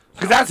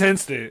 Because that's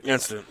instant.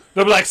 Instant.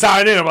 They'll be like,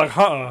 sign in. I'm like,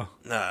 Nah,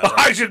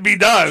 I should be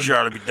done. Sure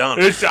ought to be done.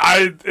 It's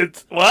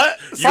what?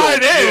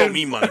 Sign in. You owe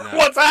me money now.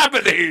 What's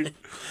happening?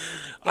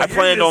 I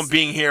planned on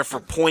being here for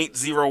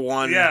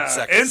 0.01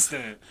 seconds.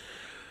 Instant.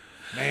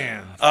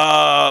 Man.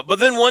 But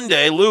then one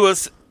day,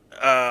 Lewis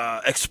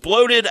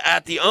exploded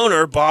at the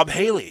owner, Bob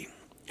Haley.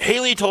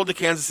 Haley told the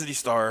Kansas City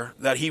Star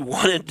that he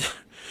wanted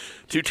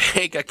to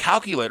take a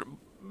calculator.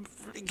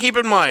 Keep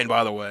in mind,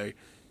 by the way,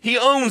 he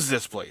owns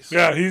this place.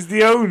 Yeah, he's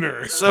the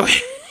owner. So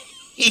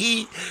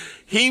he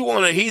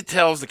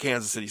tells the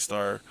Kansas City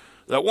Star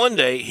that one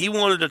day he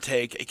wanted to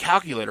take a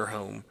calculator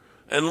home,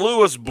 and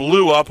Lewis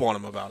blew up on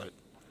him about it.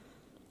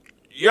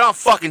 You're not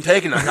fucking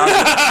taking that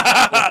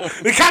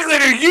calculator. The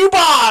calculator you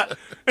bought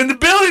in the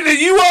building that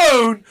you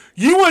own,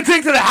 you want to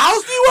take to the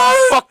house you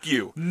own? Fuck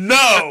you.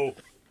 No.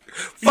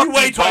 Fuck you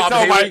wait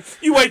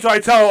till I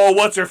tell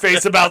what's her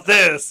face about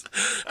this.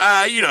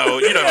 You know,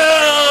 right?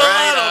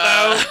 I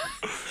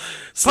don't know.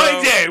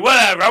 Plain Jane,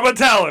 whatever. I'm gonna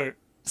tell her.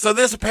 So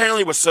this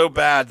apparently was so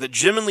bad that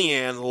Jim and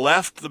Leanne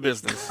left the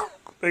business.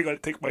 They gotta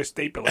take my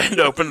stapler and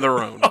open their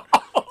own.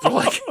 They're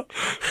like,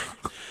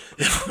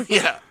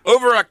 yeah,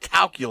 over a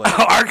calculator.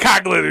 Our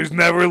calculators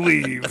never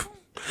leave.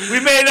 We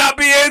may not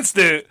be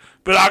instant,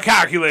 but our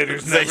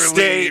calculators never leave. They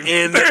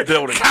stay in the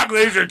building.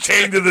 Calculators are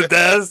chained to the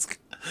desk.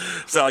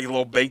 So like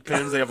little bake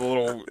pens, they have a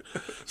little.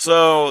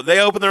 So they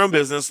open their own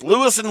business,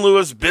 Lewis and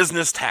Lewis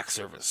Business Tax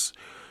Service.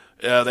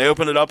 They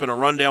opened it up in a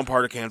rundown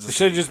part of Kansas. It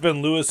should have just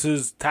been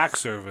Lewis's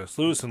tax service.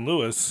 Lewis and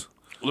Lewis.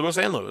 Lewis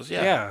and Lewis,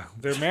 yeah. Yeah,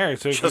 they're married,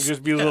 so it could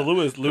just be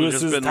Lewis's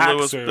tax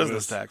Lewis service.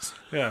 Business Tax.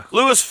 Yeah.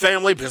 Lewis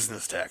Family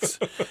Business Tax.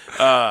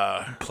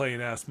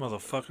 Plain ass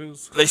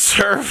motherfuckers.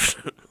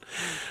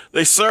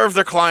 They served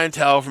their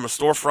clientele from a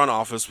storefront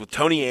office with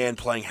Tony Ann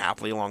playing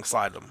happily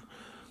alongside them.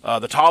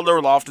 The toddler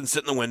would often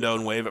sit in the window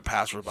and wave at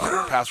passersby.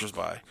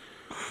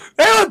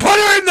 They would put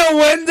her in the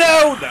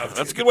window. No,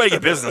 that's a good way to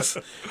get business.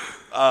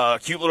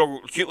 Cute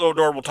little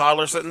adorable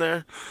toddler sitting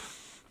there.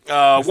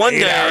 One 8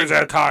 day, hours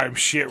at a time,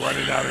 shit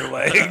running down her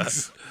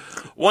legs.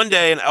 One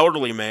day, an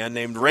elderly man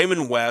named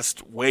Raymond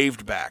West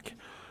waved back.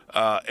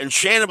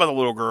 Enchanted by the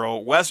little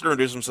girl, West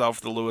introduced himself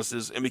to the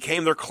Lewises and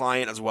became their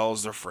client as well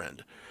as their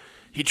friend.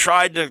 He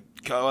tried to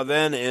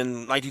then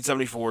in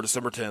 1974,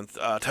 December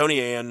 10th,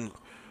 Tony Ann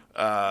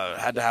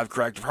had to have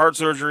corrective heart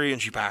surgery,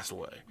 and she passed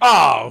away.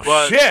 Oh,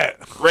 but shit!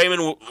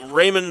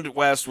 Raymond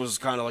West was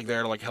kind of like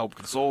there to like help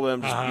console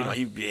them. Just,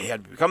 he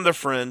had become their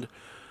friend,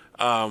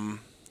 and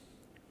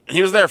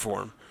he was there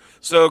for him.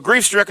 So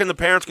grief-stricken, the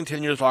parents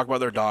continued to talk about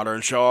their daughter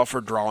and show off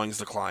her drawings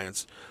to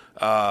clients.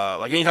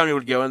 Like anytime you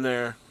would go in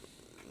there,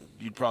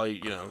 you'd probably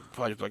be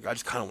like, I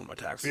just kind of want my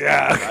taxes.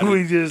 Yeah,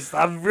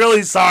 I'm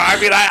really sorry. I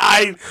mean,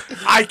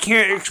 I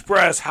can't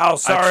express how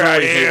sorry I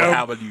am. What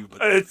happened to you,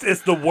 but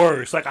it's the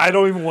worst. Like, I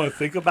don't even want to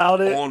think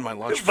about it. On my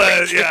lunch break.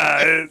 But,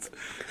 yeah,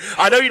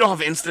 I know you don't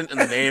have instant in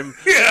the name.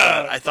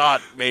 Yeah. I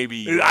thought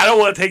maybe. I don't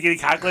want to take any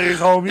calculators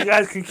home. You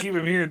guys can keep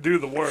them here and do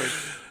the work.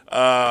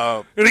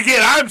 And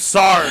again, I'm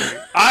sorry.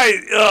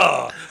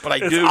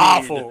 But it's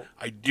awful.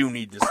 I do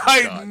need this.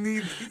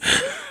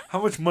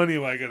 How much money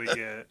am I going to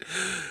get?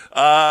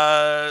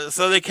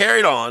 So they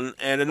carried on,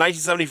 and in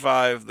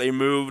 1975, they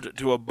moved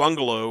to a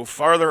bungalow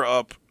farther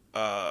up,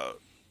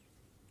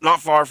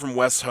 not far from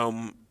West's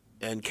home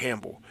in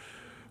Campbell,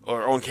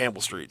 or on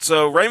Campbell Street.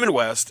 So Raymond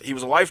West, he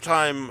was a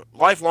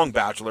lifelong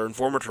bachelor and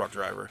former truck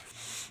driver.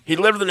 He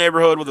lived in the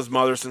neighborhood with his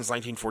mother since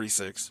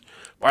 1946.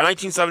 By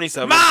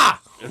 1977,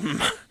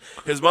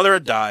 his mother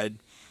had died,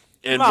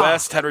 and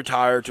West had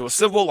retired to a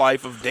simple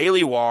life of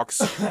daily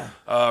walks,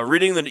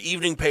 reading the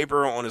evening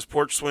paper on his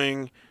porch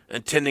swing,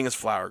 and tending his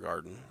flower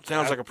garden.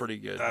 Sounds like a pretty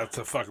good. That's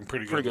a fucking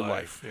pretty good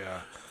life.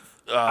 Yeah.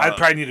 I'd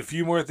probably need a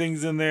few more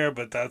things in there,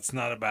 but that's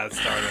not a bad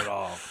start at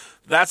all.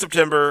 That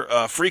September,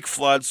 a freak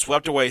flood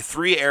swept away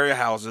 3 area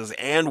houses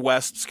and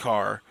West's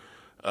car,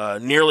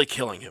 nearly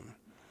killing him.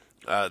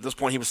 At this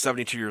point, he was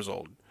 72 years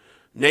old.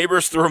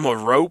 Neighbors threw him a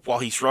rope while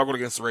he struggled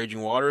against the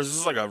raging waters. This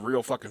is like a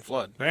real fucking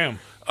flood. Damn.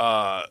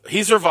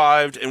 He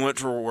survived and went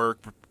to work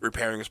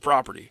repairing his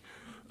property.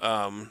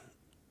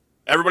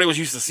 Everybody was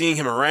used to seeing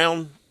him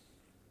around.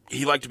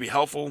 He liked to be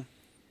helpful.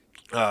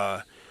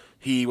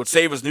 He would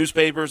save his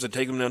newspapers and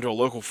take them down to a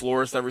local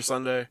florist every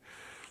Sunday,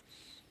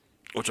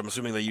 which I'm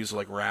assuming they use to,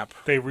 like, wrap.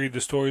 They read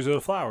the stories of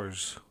the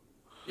flowers.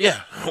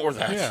 Yeah, or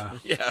that. Yeah.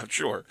 Yeah,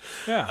 sure.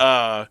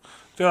 Yeah.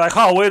 They're like,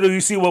 oh, wait till you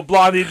see what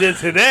Blondie did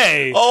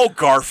today. Oh,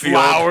 Garfield.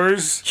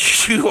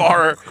 Flowers.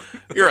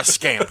 You're a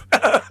scamp.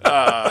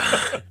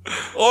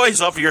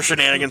 Always up for your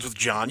shenanigans with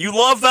John. You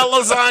love that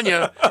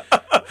lasagna.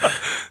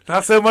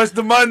 Not so much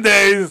the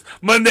Mondays.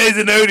 Mondays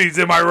and Odies,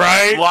 am I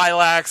right?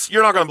 Lilacs.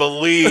 You're not going to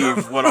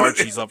believe what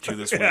Archie's up to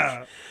this week.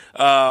 Yeah.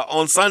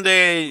 On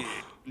Sunday,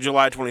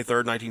 July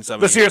 23rd,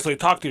 1970. But seriously,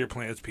 talk to your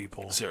plants,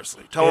 people.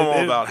 Seriously. Tell them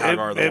all about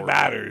Hagar the It Warrior.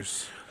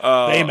 matters.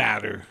 They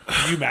matter.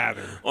 You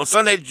matter. On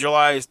Sunday,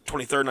 July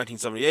 23rd,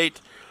 1978,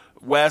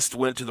 West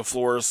went to the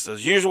florist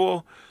as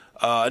usual.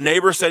 A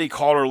neighbor said he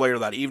called her later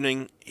that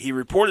evening. He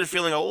reported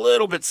feeling a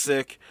little bit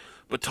sick,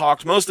 but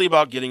talked mostly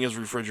about getting his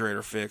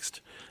refrigerator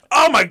fixed.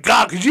 Oh my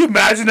God, could you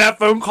imagine that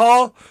phone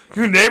call?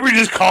 Your neighbor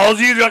just calls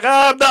you, you're like,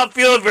 I'm not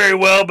feeling very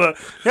well, but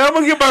yeah, I'm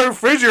going to get my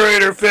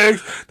refrigerator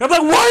fixed. And I'm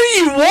like, what do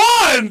you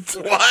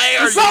want? Why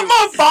are Is something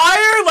on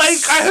fire? Like,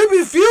 I hope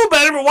you feel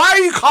better, but why are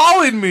you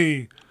calling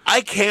me?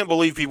 I can't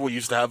believe people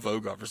used to have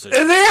phone conversations.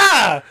 And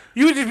yeah,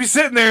 you would just be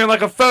sitting there and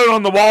like a phone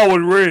on the wall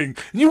would ring,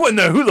 and you wouldn't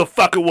know who the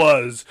fuck it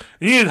was.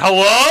 And you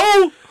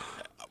hello?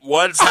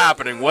 What's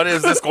happening? What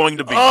is this going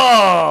to be?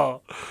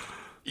 Oh.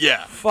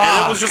 Yeah. Fuck.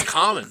 And it was just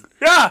common.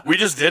 Yeah. We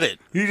just did it.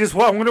 You just,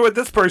 well, I wonder what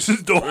this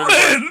person's doing.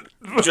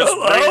 Just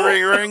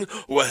Hello? ring.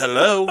 Well,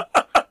 hello.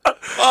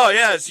 Oh,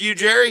 yeah, it's you,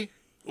 Jerry.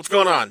 What's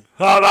going on?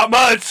 Oh, not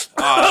much.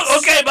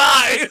 Okay,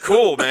 bye.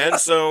 Cool, man.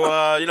 So,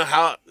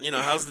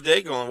 how's the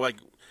day going? Like,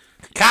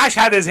 Cash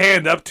had his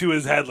hand up to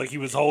his head like he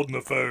was holding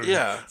the phone.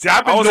 yeah. See,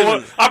 I've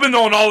been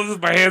doing all this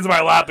with my hands in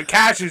my lap, but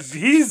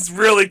he's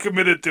really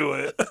committed to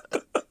it.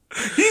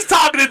 He's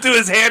talking it to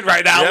his hand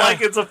right now like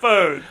it's a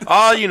phone.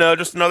 Oh,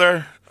 just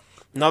another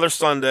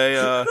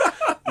Sunday.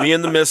 Me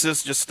and the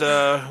missus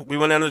we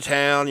went down to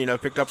town,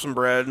 picked up some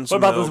bread and some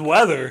What about milk. this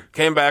weather?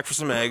 Came back for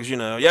some eggs,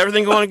 Yeah,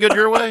 everything going good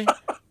your way?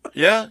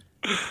 Yeah?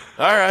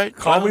 All right.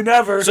 Call me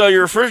never. So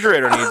your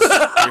refrigerator needs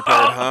repaired,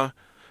 huh?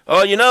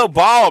 Oh,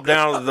 Bob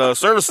down at the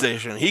service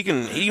station.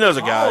 He knows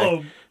a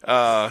guy.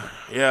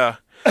 Yeah.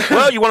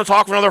 Well, you want to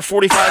talk for another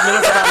 45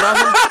 minutes about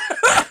nothing?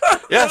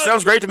 Yeah,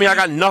 sounds great to me. I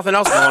got nothing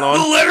else going on.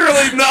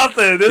 Literally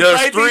nothing. It's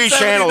There's 3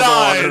 channels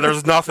on, and 1979.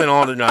 there's nothing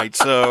on tonight.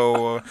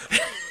 So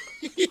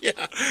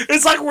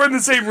It's like we're in the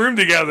same room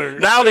together.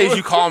 nowadays,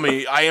 you call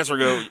me, I answer,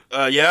 go,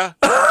 yeah,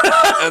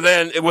 and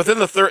then within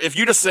the third, if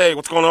you just say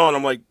what's going on,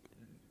 I'm like,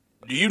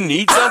 do you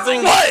need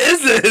something? What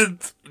is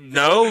it?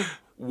 No.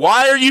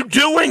 Why are you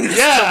doing this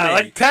to me?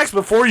 Like text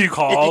before you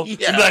call.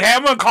 Yeah. Be like, hey,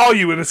 I'm going to call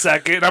you in a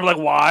second. And I'm like,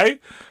 why?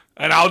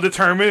 And I'll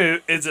determine,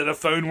 is it a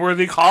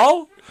phone-worthy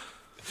call?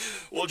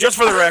 Well, just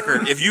for the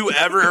record, if you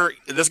ever,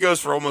 this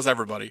goes for almost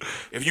everybody,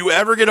 if you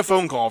ever get a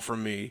phone call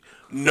from me,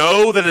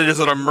 know that it is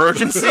an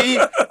emergency.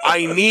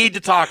 I need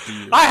to talk to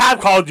you. I have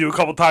called you a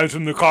couple times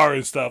from the car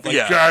and stuff. Like,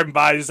 Yeah. driving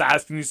by, just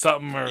asking you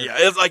something. Or Yeah,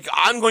 it's like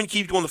I'm going to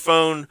keep you on the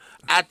phone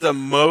at the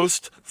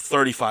most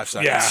 35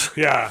 seconds.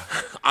 Yeah.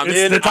 I'm It's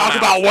in, to talk I'm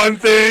about out. one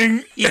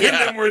thing, Yeah. and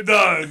then we're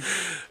done.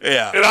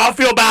 Yeah. And I'll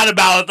feel bad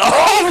about it the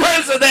whole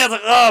rest of the day. It's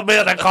like, oh,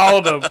 man, I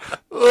called them.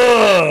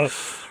 Ugh.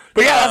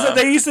 But yeah, that's what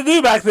they used to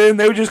do back then.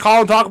 They would just call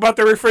and talk about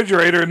their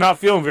refrigerator and not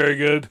feeling very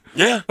good.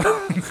 Yeah.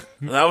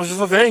 That was just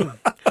a thing.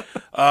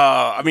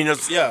 We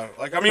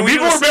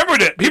People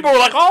remembered it. People were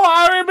like, oh,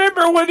 I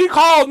remember when he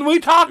called and we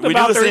talked do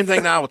about the their same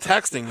thing now with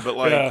texting, but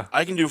Yeah.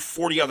 I can do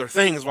 40 other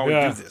things while we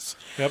Yeah. do this.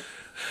 Yep.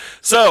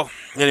 So,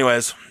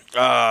 anyways,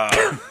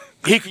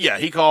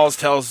 he calls,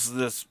 tells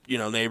this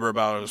neighbor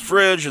about his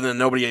fridge, and then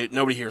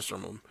nobody hears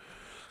from him.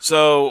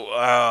 So,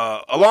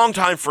 a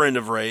longtime friend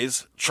of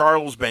Ray's,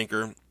 Charles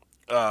Banker,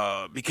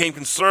 became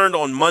concerned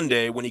on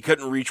Monday when he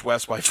couldn't reach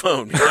West by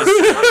phone. Because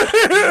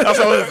that's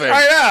the other thing.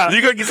 Oh, yeah.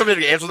 You couldn't get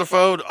somebody to answer the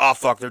phone. Oh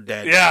fuck, they're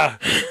dead. Yeah.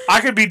 I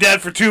could be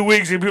dead for 2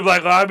 weeks and people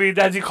are like,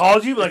 has he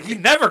called you? Like, he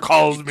never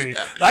calls me.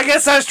 I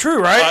guess that's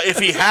true, right? If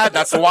he had,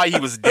 that's why he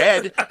was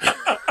dead.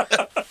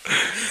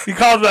 He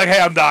calls me like,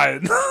 hey, I'm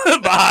dying.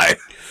 Bye.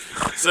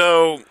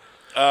 So,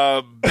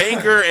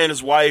 Banker and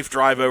his wife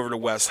drive over to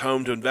West's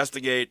home to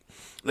investigate.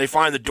 They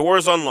find the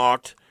doors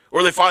unlocked,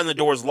 or they find the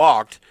doors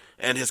locked,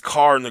 and his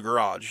car in the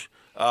garage.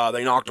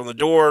 They knocked on the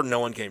door. No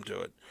one came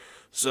to it.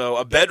 So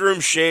a bedroom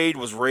shade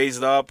was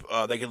raised up.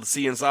 They could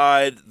see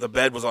inside. The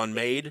bed was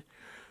unmade,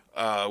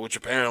 which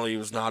apparently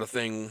was not a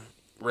thing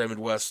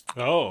Raymond West.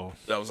 Oh.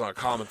 That was not a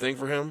common thing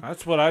for him.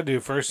 That's what I do.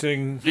 First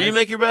thing. Do you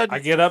make your bed? I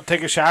get up,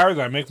 take a shower,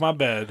 then I make my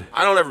bed.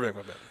 I don't ever make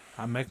my bed.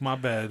 I make my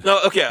bed. No,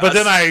 okay. But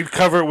then I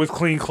cover it with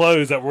clean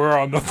clothes that were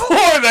on the floor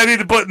that I need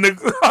to put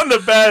on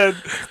the bed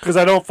because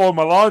I don't fold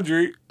my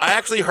laundry. I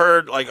actually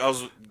heard, like, I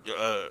was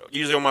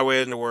usually on my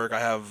way into work, I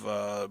have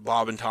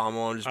Bob and Tom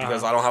on just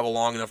because I don't have a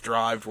long enough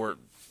drive where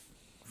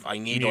I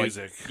need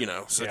music.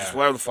 Like, so just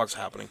whatever the fuck's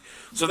happening.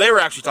 So they were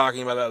actually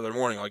talking about that the other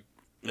morning, like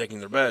making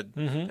their bed,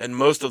 and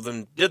most of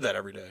them did that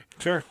every day.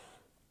 Sure.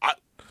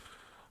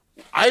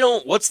 I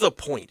don't. What's the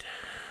point?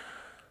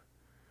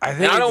 I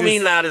don't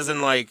mean that as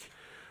in like,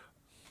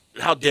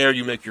 how dare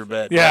you make your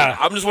bed? Yeah.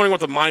 Like, I'm just wondering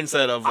what the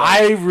mindset of.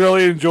 Like, I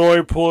really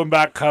enjoy pulling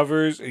back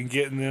covers and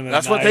getting in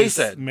a what they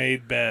said.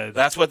 Made bed.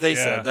 That's what they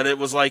said. That it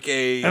was like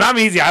a. And I'm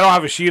easy. I don't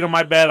have a sheet on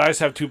my bed. I just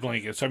have 2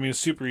 blankets. So, I mean, it's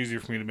super easy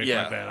for me to make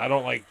my bed. I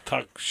don't like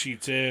tuck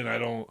sheets in. I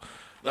don't.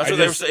 That's what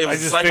they were saying. It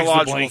was a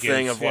psychological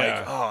thing of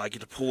like, I get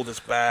to pull this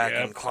back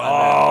and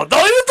climb in. Don't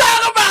even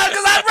talk about it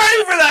because I'm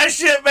ready for that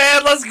shit,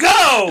 man. Let's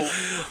go.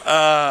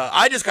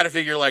 I just kind of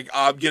figure like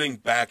I'm getting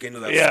back into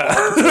that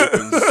spot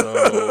open,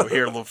 so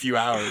here in a few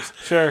hours.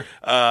 Sure.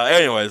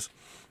 Anyways,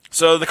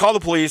 so they call the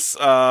police. They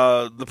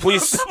call the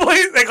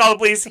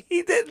police.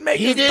 He didn't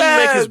make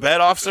his bed,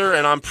 officer,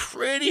 and I'm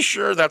pretty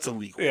sure that's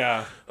illegal.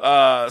 Yeah.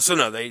 So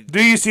no, they.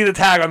 Do you see the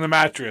tag on the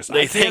mattress?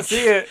 I can't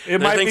see it. It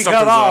might be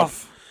cut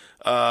off.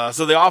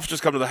 So the officers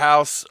come to the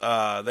house.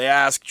 They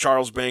ask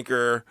Charles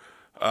Banker,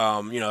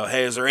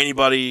 hey, is there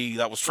anybody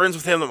that was friends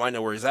with him that might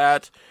know where he's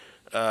at?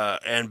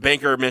 And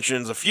Banker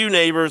mentions a few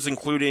neighbors,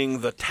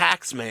 including the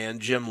tax man,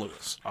 Jim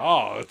Lewis.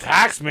 Oh, the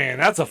tax man.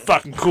 That's a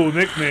fucking cool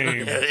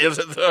nickname. Is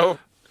it, though?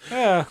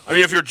 Yeah. I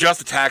mean, if you're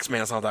just a tax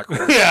man, it's not that cool.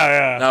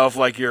 Yeah. Now, if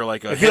like you're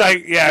like a He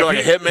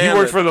hitman,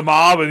 works for the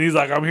mob, and he's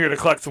like, I'm here to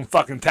collect some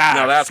fucking tax.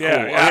 No, that's cool.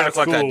 I'm here to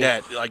collect that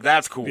debt. Like,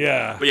 that's cool.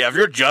 Yeah. But yeah, if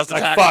you're just a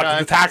like, tax guy,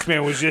 the tax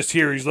man was just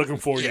here. He's looking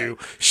for you.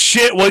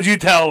 Shit, what'd you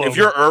tell him? If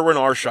you're Erwin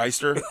R.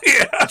 Shyster,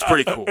 it's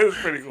pretty cool. It's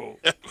pretty cool.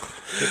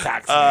 The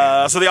tax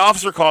man. So the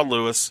officer called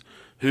Lewis,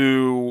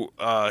 who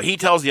he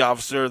tells the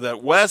officer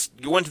that West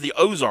went to the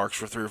Ozarks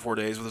for 3 or 4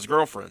 days with his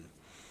girlfriend.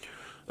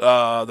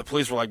 The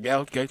police were like, yeah,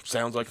 okay,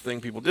 sounds like a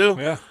thing people do.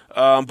 Yeah.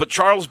 But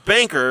Charles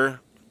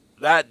Banker,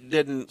 that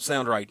didn't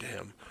sound right to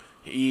him.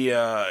 He,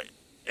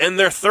 in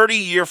their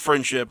 30-year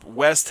friendship,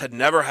 West had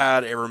never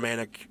had a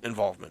romantic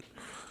involvement.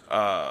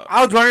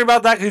 I was wondering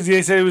about that because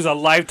they said he was a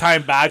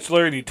lifetime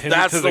bachelor and he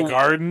tended to the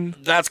garden.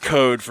 That's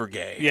code for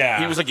gay. Yeah.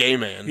 He was a gay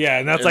man. Yeah,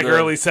 and that's like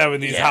early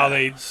 70s how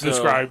they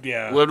described,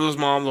 lived with his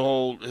mom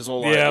his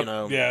whole life,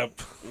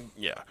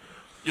 Yeah.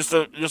 Just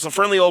a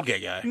friendly old gay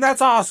guy. And that's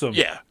awesome.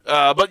 Yeah.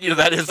 But,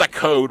 that is that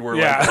code where,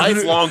 like,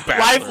 lifelong bachelor.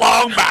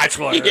 Lifelong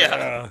bachelor.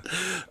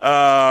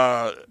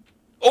 Yeah.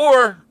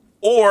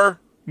 Or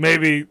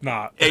maybe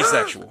not.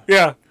 Asexual.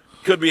 Yeah.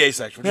 Could be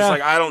asexual. Just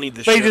like, I don't need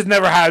this shit. They just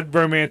never had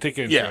romantic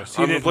interest.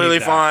 Yeah. I'm completely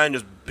fine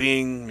just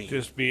being me.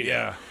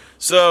 Yeah.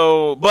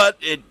 So, but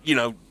it,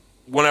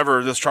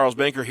 whenever this Charles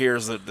Banker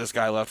hears that this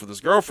guy left with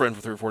his girlfriend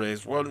for 3 or 4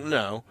 days, well,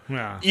 no.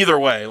 Yeah. Either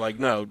way, like,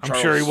 no.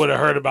 I'm sure he would have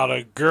heard about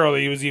a girl that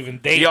he was even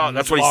dating. Yeah,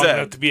 that's what he said.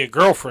 Enough to be a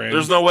girlfriend.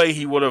 There's no way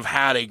he would have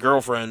had a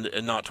girlfriend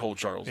and not told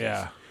Charles.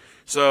 Yeah.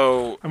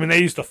 So. I mean, they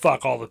used to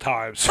fuck all the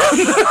time. So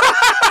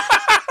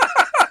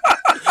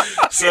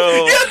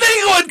you think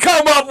it would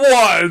come up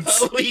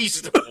once? At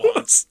least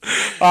once.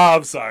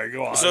 I'm sorry.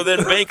 Go on. So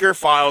then Banker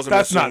files a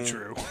That's not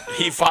true.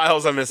 He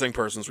files a missing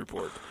persons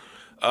report.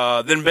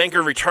 Then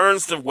Banker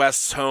returns to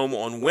West's home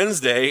on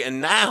Wednesday, and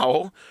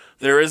now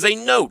there is a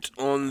note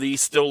on the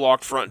still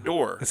locked front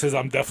door. It says,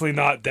 "I'm definitely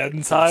not dead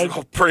inside."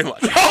 Oh, pretty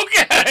much.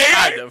 Okay.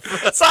 Kind of.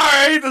 Sorry,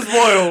 I hate to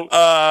spoil.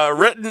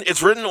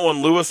 It's written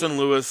on Lewis and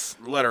Lewis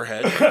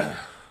letterhead,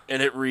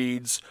 and it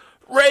reads,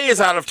 "Ray is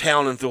out of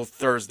town until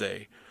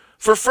Thursday.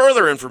 For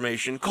further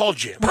information, call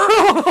Jim."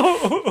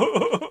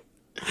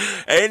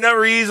 Ain't no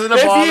reason to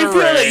bother If you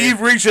feel Ray. that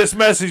you've reached this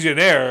message in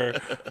error,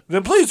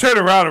 then please turn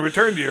around and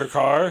return to your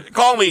car.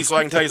 Call me so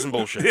I can tell you some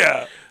bullshit.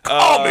 Yeah,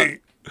 call me.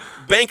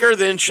 Banker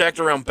then checked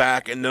around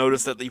back and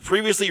noticed that the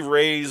previously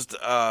raised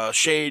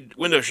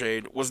window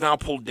shade was now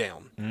pulled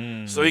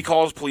down. So he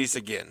calls police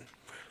again.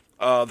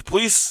 The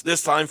police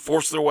this time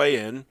forced their way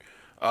in.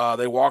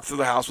 They walked through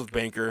the house with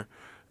Banker.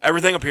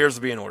 Everything appears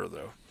to be in order,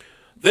 though.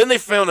 Then they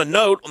found a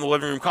note on the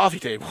living room coffee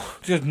table.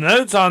 Just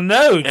notes on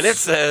notes. And it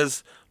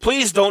says,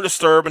 "Please don't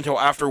disturb until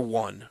after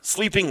 1.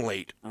 Sleeping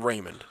late,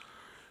 Raymond."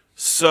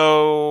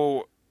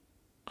 So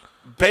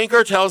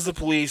Banker tells the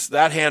police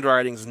that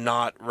handwriting's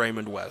not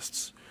Raymond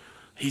West's.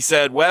 He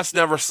said West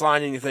never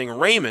signed anything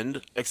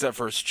Raymond except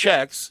for his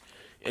checks,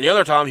 and the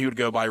other time he would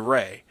go by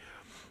Ray.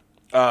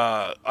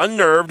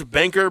 Unnerved,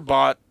 Banker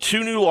bought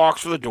 2 new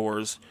locks for the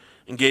doors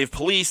and gave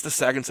police the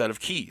second set of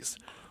keys.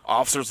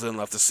 Officers then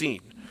left the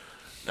scene.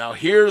 Now,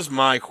 here's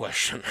my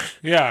question.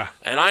 Yeah.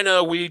 And I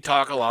know we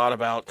talk a lot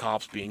about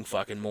cops being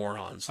fucking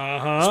morons.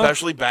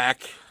 Especially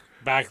back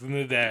in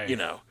the day.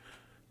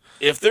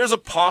 If there's a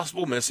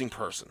possible missing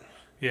person.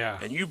 Yeah.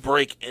 And you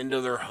break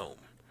into their home.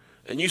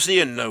 And you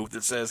see a note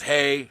that says,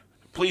 "Hey,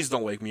 please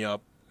don't wake me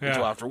up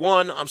until after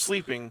 1. I'm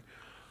sleeping."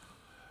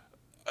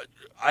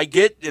 I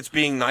get it's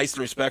being nice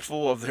and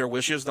respectful of their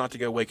wishes not to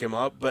go wake him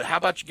up, but how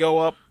about you go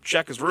up,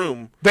 check his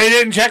room? They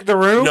didn't check the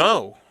room?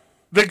 No.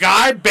 The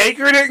guy,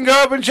 Baker, didn't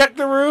go up and check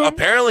the room?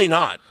 Apparently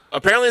not.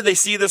 Apparently they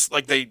see this,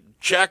 like they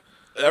check,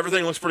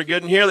 everything looks pretty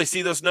good in here. They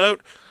see this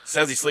note,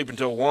 says he's sleeping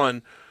until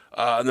 1.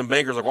 And then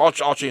Baker's like, well,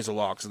 I'll change the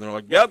locks. And they're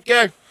like, yep,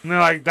 okay. And they're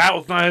like, that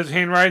was not his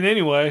handwriting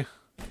anyway.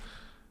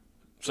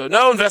 So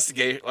no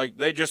investigate. Like,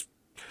 they just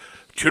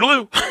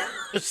toodaloo.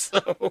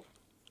 So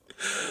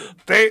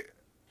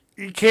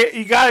you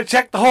gotta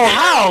check the whole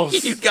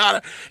house.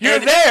 You're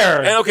there.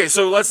 And okay,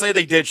 so let's say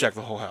they did check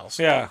the whole house.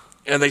 Yeah.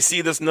 And they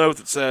see this note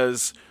that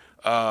says,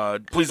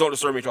 please don't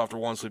disturb me till after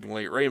 1, sleeping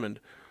late, Raymond.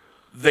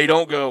 They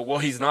don't go, well,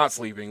 he's not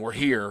sleeping. We're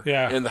here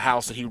in the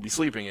house that he would be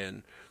sleeping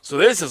in. So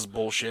this is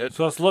bullshit.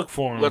 So let's look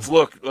for him. Let's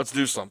look. Let's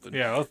do something.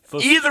 Yeah.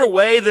 Let's Either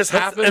way this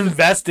happened.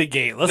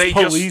 Investigate. Let's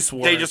police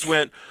work. They just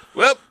went,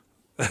 well,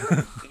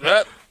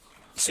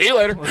 see you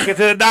later. Let's get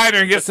to the diner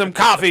and get some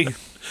coffee.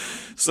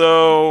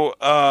 So,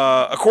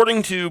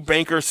 according to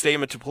Banker's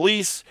statement to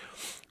police,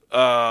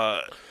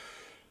 while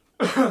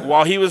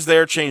he was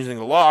there changing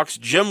the locks,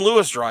 Jim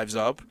Lewis drives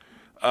up.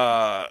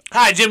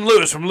 Hi, Jim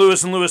Lewis from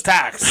Lewis and Lewis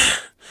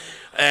Tax.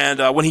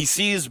 And when he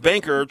sees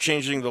Banker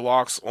changing the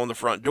locks on the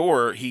front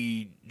door,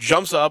 he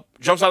jumps out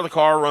of the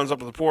car, runs up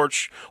to the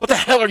porch. What the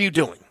hell are you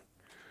doing?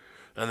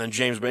 And then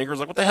James Banker's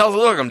like, what the hell does it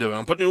look like I'm doing?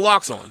 I'm putting new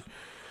locks on.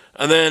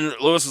 And then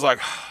Lewis is like,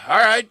 all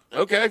right,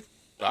 okay,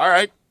 all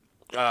right.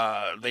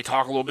 They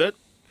talk a little bit.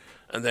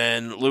 And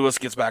then Lewis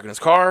gets back in his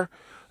car.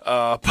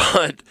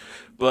 But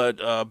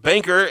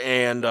Banker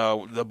and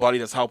the buddy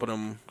that's helping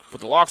him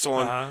put the locks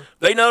on,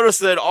 they notice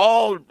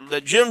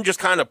that Jim just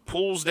kind of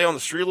pulls down the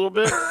street a little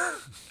bit.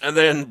 And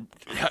then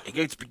he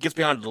gets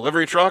behind a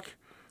delivery truck,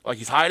 like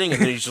he's hiding,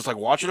 and then he's just like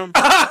watching him.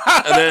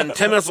 And then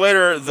 10 minutes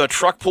later, the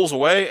truck pulls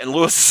away, and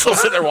Lewis is still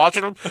sitting there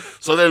watching him.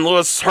 So then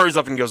Lewis hurries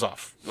up and goes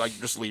off, like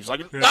just leaves.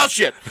 Like, oh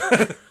shit,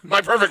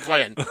 my perfect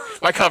plan,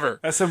 my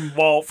cover. That's some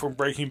Walt from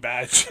Breaking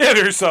Bad shit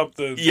or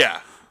something. Yeah.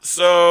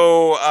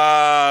 So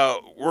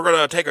we're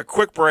gonna take a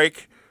quick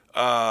break.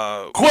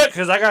 Quick,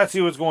 because I gotta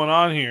see what's going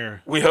on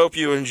here. We hope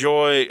you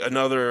enjoy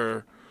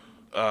another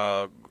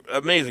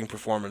amazing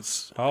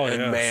performance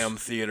in Ma'am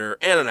Theater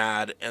and an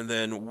ad, and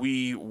then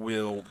we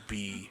will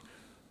be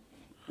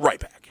right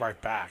back.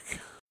 Right back.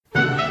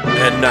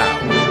 And now,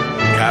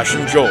 Cash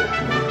and Joel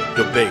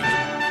debate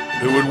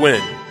who would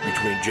win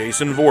between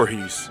Jason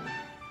Voorhees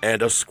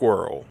and a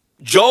squirrel.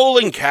 Joel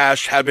and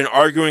Cash had been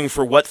arguing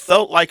for what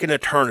felt like an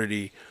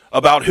eternity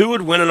about who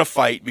would win in a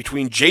fight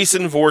between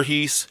Jason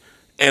Voorhees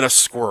and a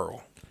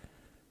squirrel.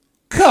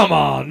 Come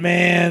on,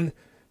 man.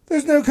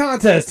 There's no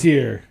contest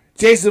here.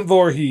 Jason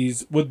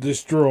Voorhees would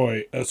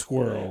destroy a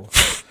squirrel.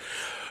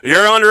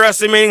 You're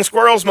underestimating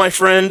squirrels, my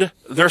friend.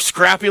 They're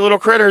scrappy little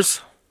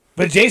critters.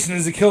 But Jason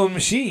is a killing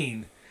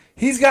machine.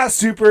 He's got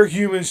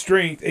superhuman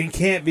strength and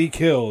can't be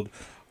killed.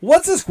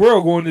 What's a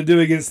squirrel going to do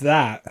against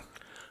that?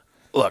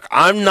 Look,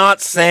 I'm not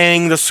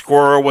saying the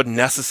squirrel would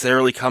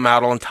necessarily come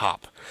out on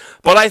top,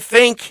 but I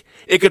think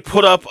it could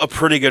put up a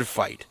pretty good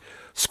fight.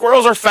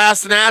 Squirrels are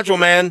fast and agile,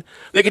 man.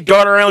 They could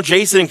dart around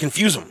Jason and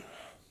confuse him.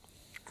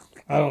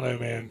 I don't know,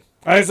 man.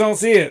 I just don't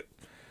see it.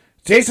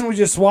 Jason would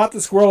just swat the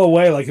squirrel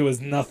away like it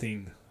was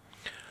nothing.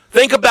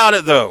 Think about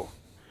it, though.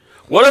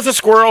 What if the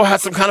squirrel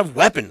had some kind of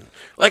weapon?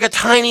 Like a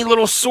tiny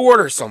little sword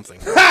or something?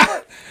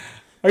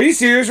 Are you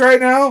serious right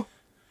now?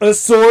 A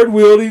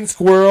sword-wielding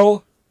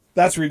squirrel?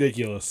 That's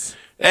ridiculous.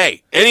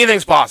 Hey,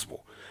 anything's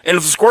possible. And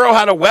if the squirrel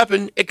had a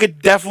weapon, it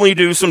could definitely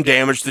do some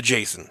damage to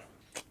Jason.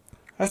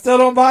 I still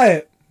don't buy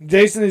it.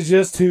 Jason is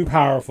just too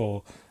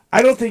powerful.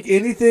 I don't think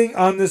anything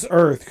on this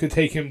earth could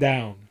take him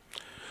down.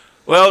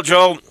 Well,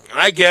 Joel,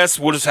 I guess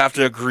we'll just have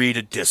to agree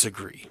to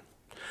disagree.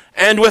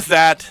 And with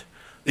that,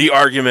 the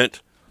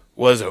argument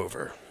was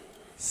over.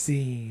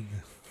 Scene.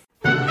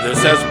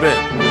 This has been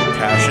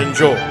Cash and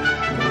Joel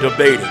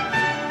debating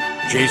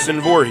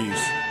Jason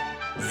Voorhees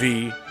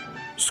v.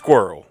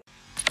 Squirrel.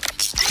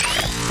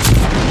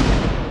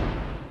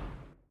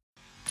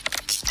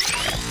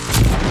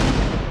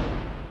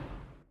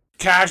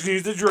 Cash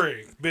needs a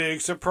drink.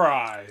 Big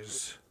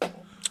surprise.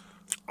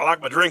 I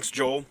like my drinks,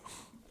 Joel.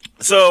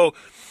 So,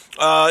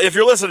 if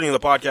you're listening to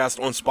the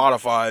podcast on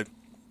Spotify,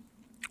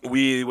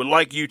 we would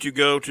like you to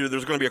go to,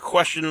 there's going to be a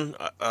question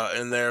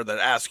in there that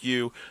asks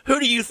you, who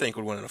do you think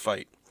would win in a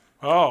fight?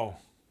 Oh.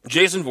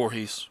 Jason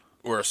Voorhees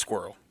or a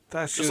squirrel?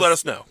 Just let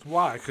us know.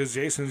 Why? Because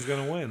Jason's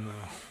going to win,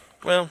 though.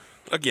 Well,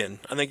 again,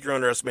 I think you're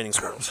underestimating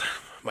squirrels,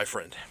 my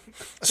friend.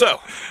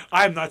 So.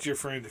 I'm not your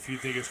friend if you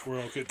think a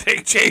squirrel could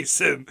take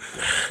Jason.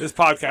 This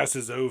podcast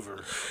is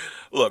over.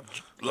 Look,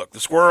 the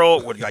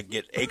squirrel would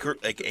get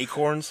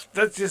acorns.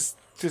 That's just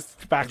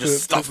back to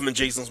stuff them in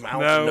Jason's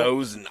mouth, and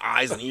nose, and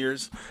eyes and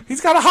ears.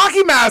 He's got a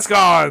hockey mask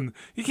on.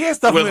 You can't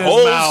stuff him in holes.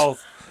 His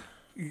mouth.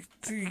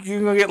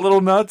 You gonna get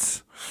little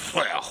nuts?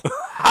 Well,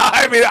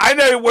 I mean, I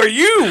know where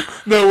you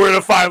know where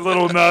to find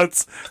little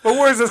nuts, but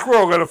where's the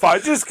squirrel gonna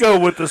find? Just go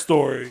with the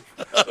story.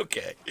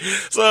 Okay,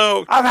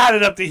 so I've had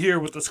it up to here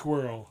with the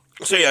squirrel.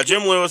 So yeah,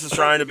 Jim Lewis is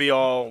trying to be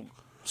all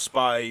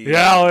spy.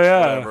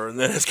 Whatever. And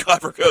then his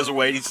cover goes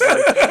away. And he's like,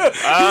 he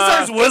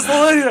starts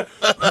whistling.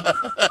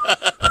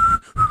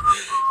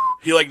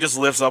 He like just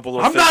lifts up a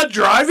little. I'm not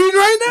driving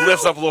right now.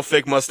 Lifts up a little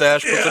fake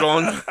mustache, puts it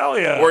on. Hell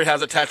yeah! Or he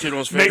has it tattooed on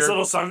his finger. Makes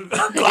little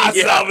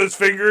sunglasses out of his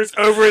fingers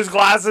over his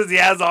glasses he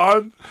has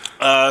on.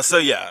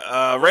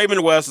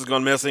 Raymond West has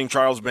gone missing.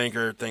 Charles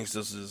Banker thinks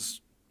this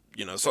is,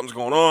 something's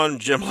going on.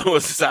 Jim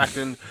Lewis is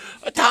acting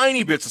a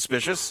tiny bit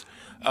suspicious.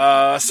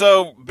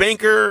 Charles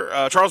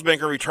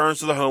Banker returns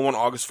to the home on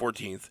August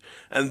 14th,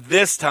 and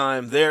this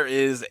time there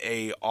is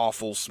a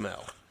awful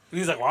smell. And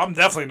he's like, well, I'm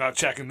definitely not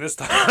checking this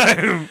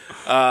time.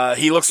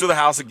 He looks through the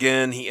house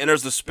again. He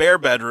enters the spare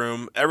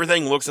bedroom.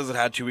 Everything looks as it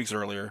had 2 weeks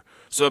earlier.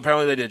 So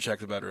apparently they did check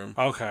the bedroom.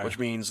 Okay. Which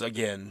means,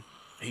 again,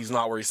 he's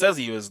not where he says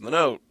he is in the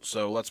note.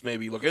 So let's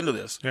maybe look into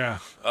this. Yeah.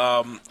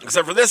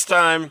 Except for this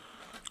time,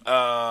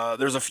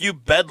 there's a few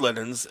bed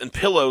linens and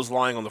pillows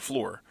lying on the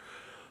floor.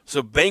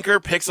 So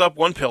Banker picks up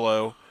one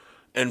pillow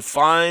and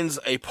finds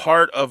a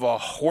part of a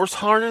horse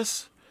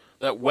harness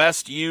that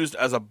West used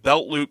as a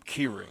belt loop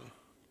keyring.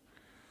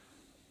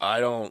 I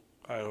don't.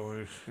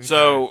 Okay.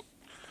 So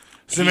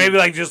maybe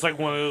just like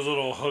one of those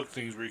little hook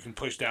things where you can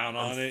push down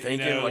on it.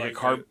 Thinking like a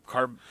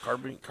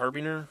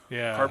carabiner?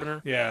 Yeah.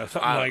 Carabiner? Yeah,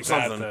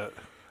 something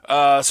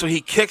that. So he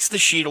kicks the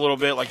sheet a little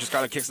bit, just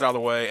kind of kicks it out of the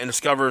way, and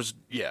discovers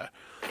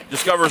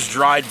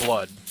dried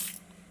blood.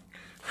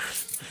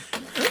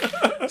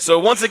 So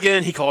once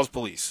again, he calls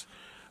police.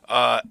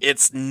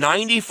 It's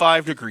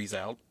 95 degrees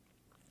out.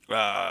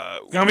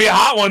 Gonna be a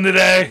hot one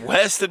today.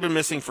 West had been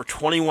missing for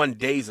 21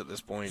 days at this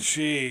point.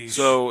 Jeez.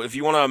 So if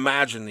you want to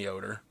imagine the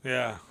odor,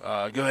 go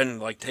ahead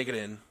and take it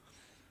in.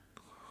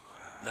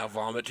 Now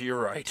vomit to your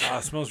right.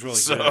 It smells really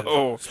good.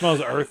 It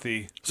smells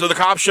earthy. So the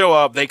cops show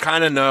up. They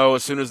kind of know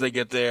as soon as they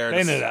get there.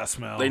 They know that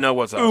smell. They know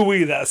what's up.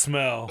 Ooh-wee, that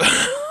smell.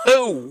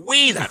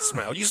 Ooh-wee, that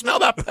smell. You smell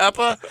that,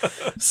 Peppa?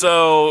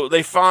 So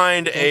they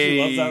find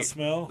you love that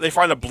smell? They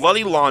find a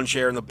bloody lawn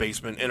chair in the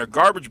basement and a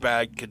garbage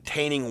bag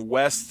containing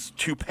West's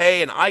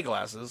toupee and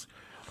eyeglasses,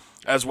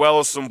 as well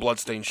as some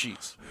bloodstained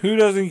sheets. Who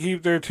doesn't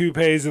keep their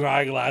toupees and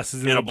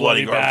eyeglasses in a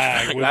bloody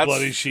bag with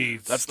bloody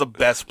sheets? That's the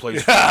best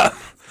place for it.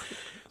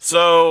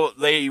 So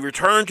they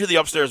return to the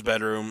upstairs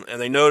bedroom,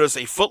 and they notice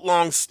a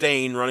foot-long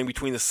stain running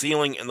between the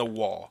ceiling and the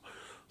wall.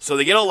 So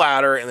they get a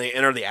ladder, and they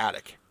enter the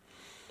attic.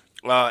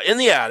 In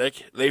the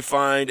attic, they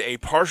find a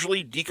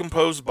partially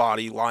decomposed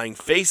body lying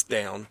face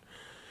down,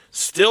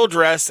 still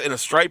dressed in a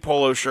striped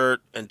polo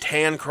shirt and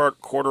tan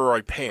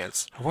corduroy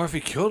pants. What if he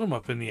killed him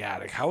up in the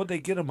attic? How would they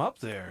get him up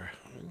there?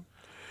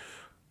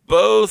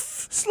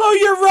 Slow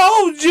your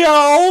roll,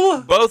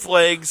 Joel! Both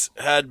legs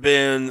had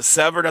been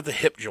severed at the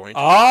hip joint.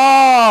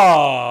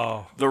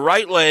 Oh! The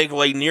right leg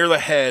lay near the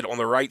head on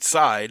the right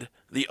side.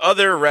 The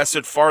other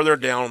rested farther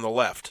down on the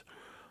left.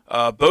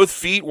 Both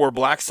feet wore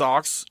black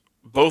socks.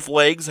 Both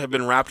legs had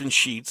been wrapped in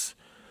sheets.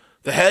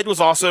 The head was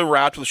also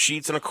wrapped with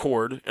sheets and a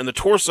cord, and the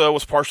torso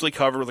was partially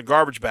covered with a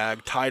garbage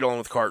bag tied on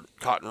with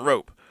cotton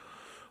rope.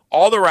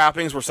 All the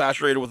wrappings were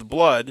saturated with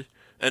blood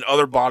and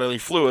other bodily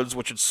fluids,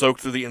 which had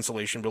soaked through the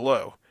insulation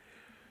below.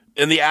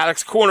 In the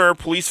attic's corner,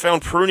 police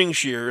found pruning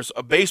shears,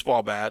 a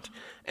baseball bat,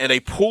 and a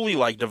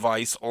pulley-like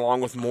device,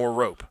 along with more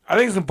rope. I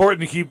think it's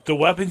important to keep the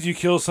weapons you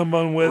kill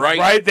someone with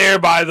right there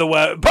by the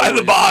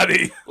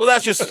body. Well,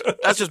 that's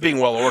just being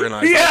well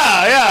organized.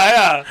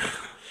 Yeah.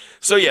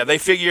 So they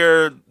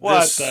figure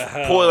this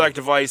pulley-like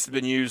device had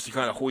been used to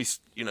kind of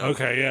hoist,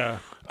 Okay, yeah.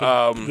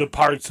 The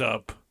parts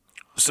up.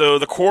 So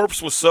the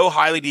corpse was so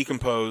highly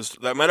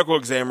decomposed that medical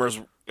examiners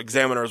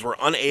were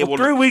unable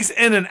 3 weeks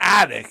in an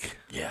attic.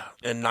 Yeah,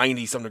 in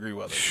 90-some degree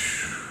weather.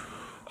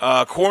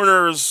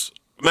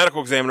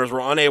 Medical examiners were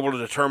unable to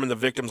determine the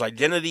victim's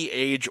identity,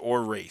 age,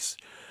 or race.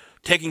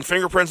 Taking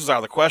fingerprints was out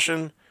of the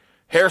question.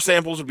 Hair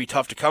samples would be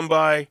tough to come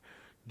by.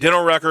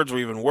 Dental records were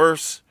even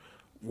worse.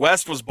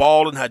 West was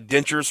bald and had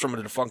dentures from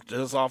a defunct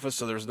dentist's office,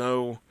 so there's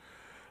no...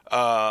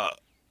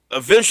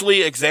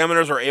 Eventually,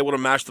 examiners were able to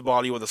match the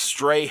body with a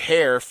stray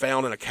hair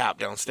found in a cap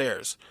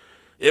downstairs.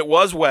 It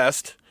was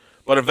West,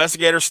 but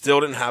investigators still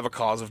didn't have a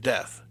cause of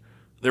death.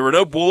 There were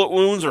no bullet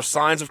wounds or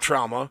signs of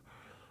trauma.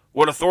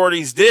 What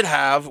authorities did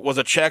have was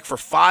a check for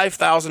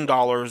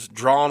 $5,000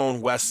 drawn on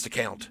West's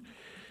account.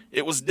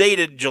 It was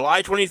dated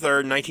July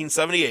 23rd,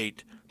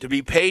 1978, to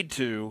be paid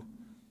to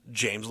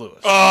James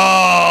Lewis.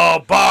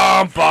 Oh,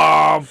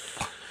 bomb!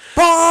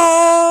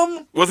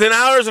 Within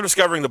hours of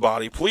discovering the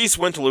body, police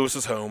went to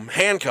Lewis's home,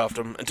 handcuffed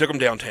him, and took him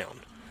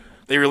downtown.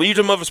 They relieved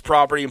him of his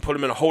property and put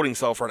him in a holding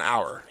cell for an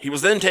hour. He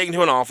was then taken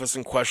to an office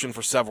and questioned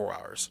for several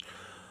hours.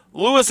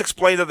 Lewis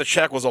explained that the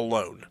check was a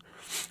loan.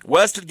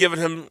 West had given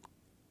him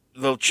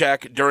the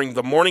check during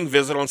the morning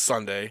visit on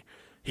Sunday.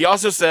 He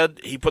also said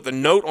he put the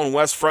note on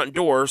West's front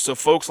door so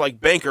folks like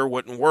Banker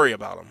wouldn't worry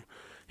about him.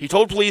 He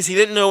told police he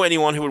didn't know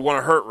anyone who would want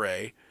to hurt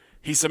Ray.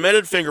 He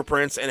submitted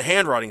fingerprints and a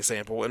handwriting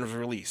sample and was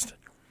released.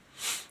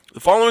 The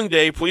following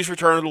day, police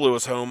returned to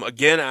Lewis' home,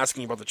 again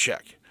asking about the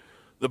check.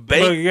 The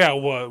bank...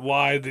 what?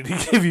 Why did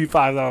he give you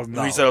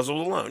 $5,000? He said it was a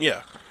loan,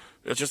 yeah.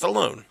 It's just a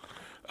loan.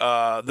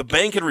 The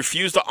bank had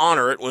refused to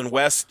honor it when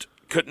West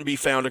couldn't be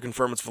found to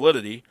confirm its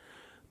validity.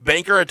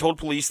 Banker had told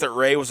police that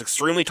Ray was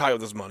extremely tight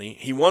with his money.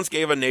 He once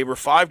gave a neighbor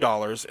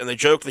 $5, and they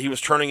joked that he was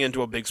turning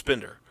into a big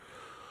spender.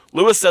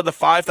 Lewis said the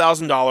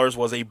 $5,000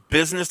 was a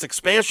business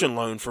expansion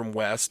loan from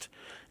West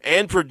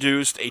and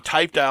produced a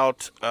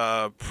typed-out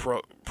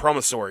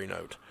promissory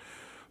note.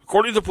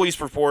 According to the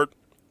police report,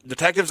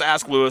 detectives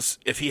asked Lewis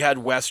if he had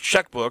West's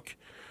checkbook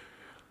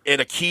and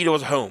a key to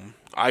his home.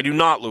 "I do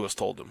not," Lewis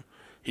told them.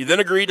 He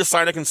then agreed to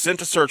sign a consent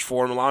to search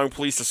form, allowing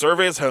police to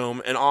survey his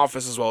home and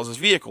office as well as his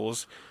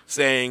vehicles,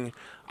 saying,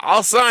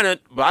 "I'll sign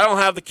it, but I don't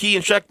have the key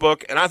and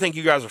checkbook, and I think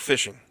you guys are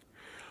fishing."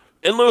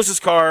 In Lewis's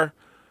car,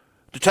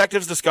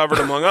 detectives discovered,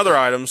 among other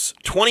items,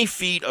 20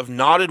 feet of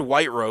knotted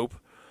white rope,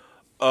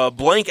 a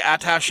blank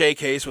attaché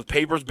case with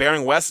papers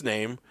bearing West's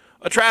name,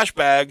 a trash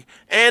bag,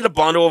 and a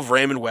bundle of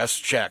Raymond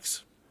West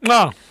checks.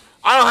 No.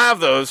 I don't have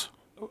those.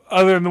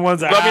 Other than the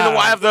ones I have.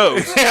 I have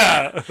those.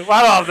 Yeah,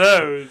 why don't I have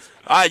those?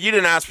 You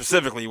didn't ask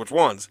specifically which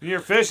ones. You're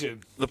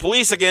fishing. The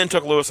police again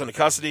took Lewis into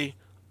custody.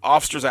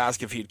 Officers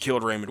asked if he had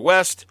killed Raymond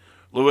West.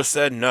 Lewis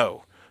said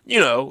no. You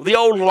know, the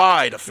old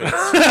lie defense.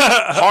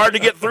 Hard to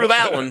get through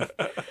that one.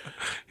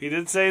 He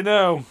did say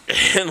no.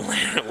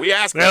 And we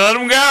asked him. They let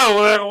him go.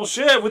 We're like, well,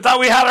 shit, we thought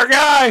we had our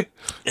guy.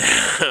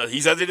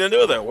 He said he didn't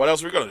do it, though. What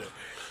else are we going to do?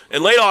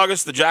 In late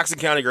August, the Jackson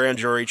County grand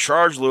jury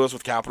charged Lewis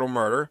with capital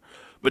murder,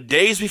 but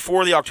days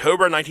before the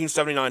October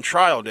 1979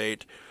 trial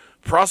date,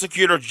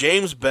 prosecutor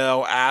James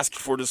Bell asked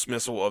for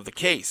dismissal of the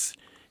case.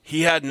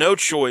 He had no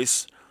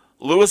choice.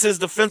 Lewis's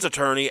defense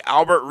attorney,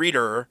 Albert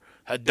Reeder,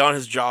 had done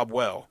his job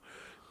well.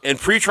 In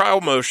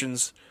pretrial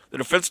motions, the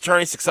defense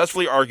attorney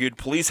successfully argued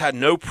police had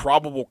no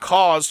probable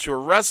cause to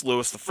arrest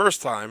Lewis the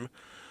first time.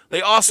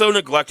 They also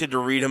neglected to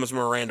read him his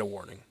Miranda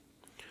warning.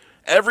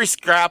 Every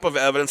scrap of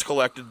evidence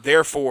collected,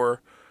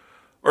 thereafter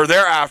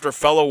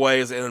fell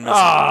away as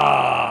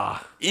inadmissible.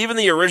 Even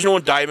the original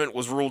indictment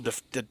was ruled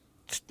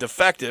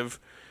defective.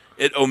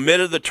 It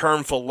omitted the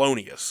term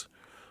felonious.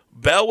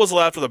 Bell was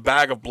left with a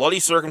bag of bloody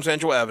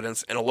circumstantial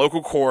evidence and a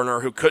local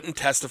coroner who couldn't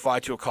testify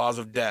to a cause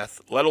of death,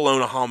 let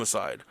alone a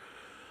homicide.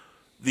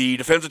 The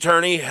defense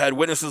attorney had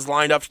witnesses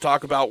lined up to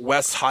talk about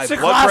West's high blood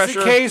pressure. It's a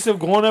classic case of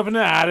going up in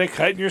the attic,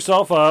 cutting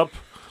yourself up.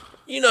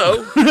 You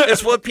know,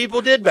 it's what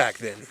people did back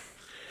then.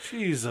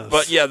 Jesus.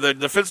 But yeah, the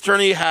defense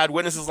attorney had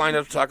witnesses lined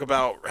up to talk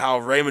about how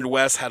Raymond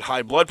West had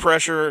high blood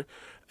pressure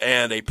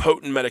and a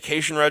potent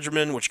medication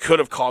regimen, which could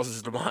have caused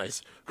his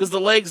demise. Because the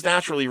legs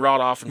naturally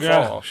rot off and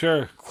fall.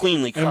 Sure.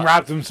 Cleanly cut. And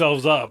wrap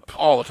themselves up.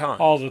 All the time.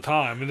 All the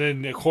time. And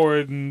then a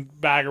cord and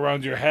bag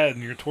around your head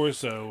and your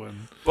torso.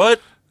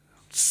 But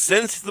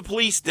since the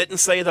police didn't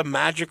say the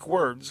magic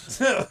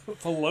words.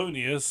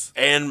 Felonious.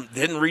 And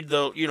didn't read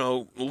the,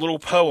 little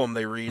poem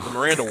they read, the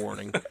Miranda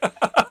warning.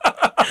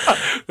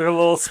 Their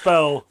little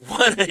spell.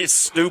 What a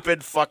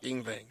stupid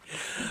fucking thing.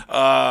 You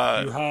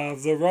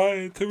have the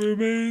right to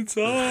remain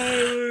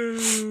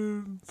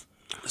silent.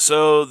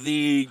 So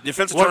the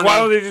defense attorney... Why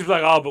don't they just be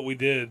like, oh, but we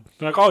did?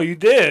 They're like, oh, you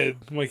did?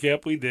 I'm like,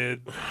 yep, we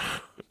did.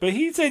 But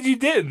he said you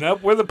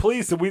didn't. We're the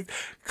police, and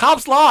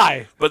cops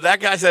lie. But that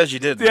guy says you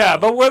did. Yeah,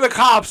 but we're the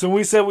cops, and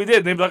we said we did.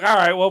 And they'd be like, all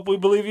right, well, we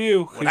believe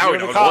you. Well, now we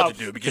don't know what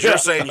to do, because you're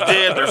saying you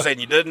did, they're saying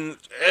you didn't.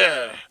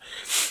 Ugh.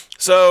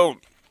 So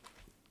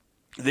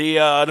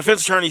the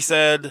defense attorney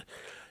said,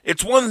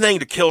 it's one thing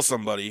to kill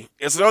somebody.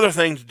 It's another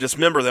thing to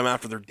dismember them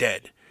after they're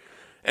dead.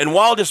 And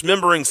while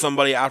dismembering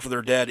somebody after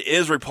they're dead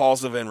is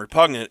repulsive and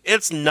repugnant,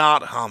 it's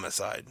not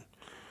homicide.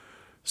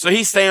 So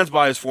he stands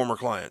by his former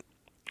client.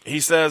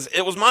 He says,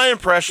 it was my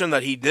impression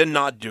that he did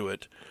not do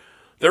it.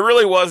 There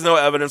really was no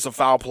evidence of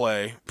foul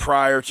play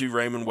prior to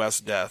Raymond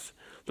West's death.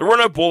 There were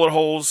no bullet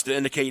holes to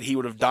indicate he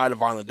would have died a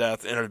violent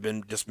death and had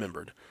been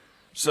dismembered.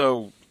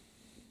 So,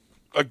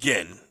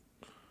 again,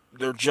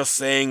 they're just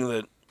saying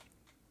that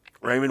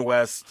Raymond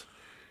West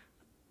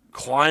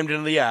climbed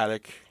into the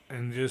attic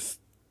and just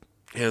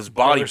his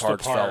body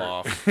parts fell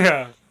off.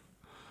 Yeah.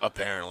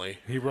 Apparently.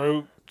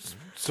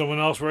 Someone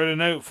else wrote a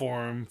note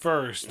for him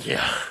first.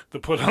 Yeah. To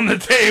put on the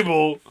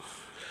table.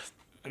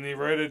 And he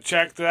wrote a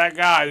check to that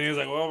guy. And he was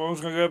like, well, I'm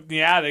just going to go up in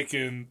the attic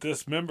and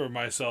dismember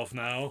myself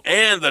now.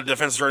 And the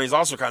defense attorney is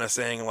also kind of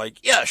saying,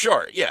 like, yeah,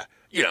 sure, yeah.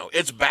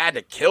 It's bad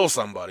to kill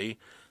somebody.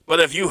 But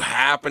if you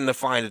happen to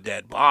find a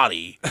dead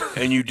body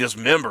and you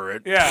dismember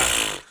it. Yeah.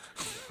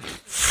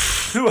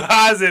 Who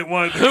hasn't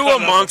wanted to Who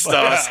amongst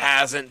us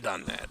hasn't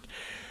done that?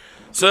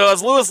 So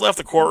as Lewis left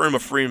the courtroom a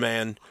free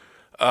man,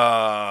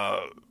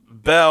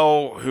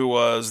 Bell, who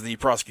was the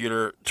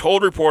prosecutor,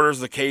 told reporters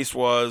the case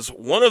was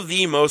one of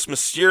the most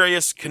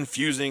mysterious,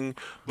 confusing,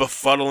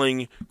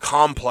 befuddling,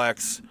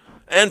 complex,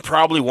 and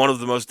probably one of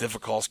the most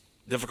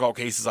difficult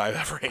cases I've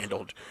ever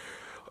handled.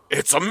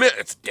 It's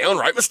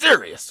downright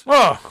mysterious.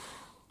 Oh.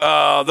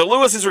 The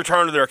Lewises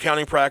returned to their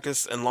accounting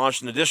practice and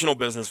launched an additional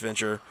business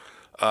venture,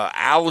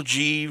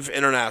 Algive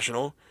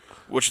International,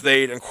 which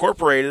they'd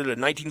incorporated in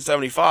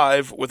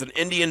 1975 with an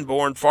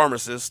Indian-born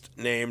pharmacist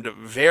named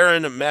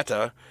Varun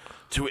Mehta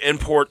to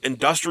import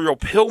industrial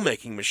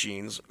pill-making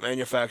machines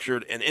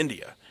manufactured in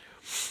India.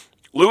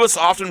 Lewis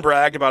often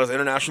bragged about his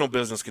international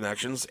business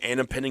connections and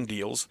impending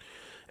deals,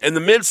 In the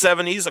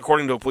mid-'70s,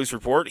 according to a police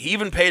report, he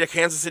even paid a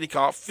Kansas City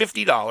cop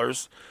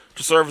 $50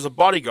 to serve as a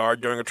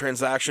bodyguard during a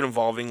transaction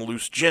involving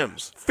loose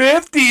gems.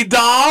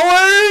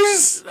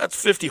 $50? That's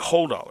 50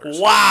 whole dollars.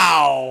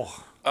 Wow.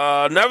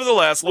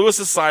 Nevertheless,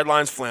 Lewis's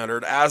sidelines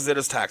floundered, as did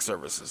his tax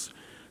services.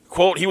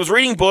 Quote, he was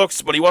reading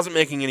books, but he wasn't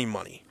making any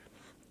money,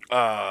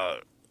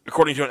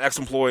 according to an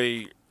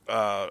ex-employee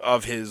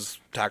of his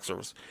tax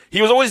service.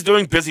 He was always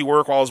doing busy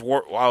work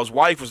while his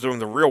wife was doing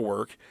the real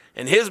work.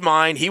 In his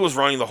mind, he was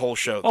running the whole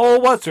show. Oh,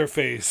 what's her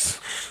face?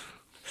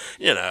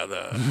 You know,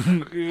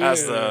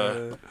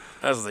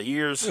 as the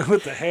years.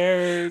 With the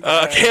hair.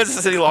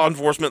 Kansas City law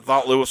enforcement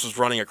thought Lewis was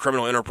running a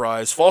criminal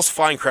enterprise,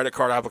 falsifying credit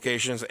card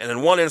applications, and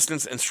in one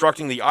instance,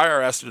 instructing the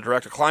IRS to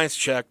direct a client's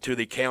check to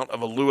the account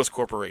of a Lewis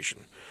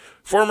corporation.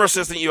 Former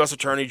Assistant U.S.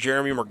 Attorney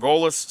Jeremy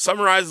Margolis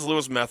summarizes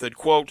Lewis' method,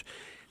 quote,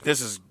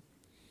 this is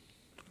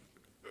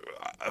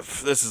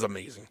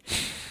amazing.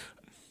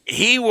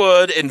 He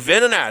would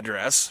invent an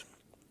address,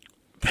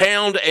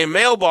 pound a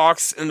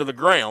mailbox into the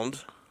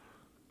ground,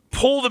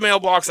 pull the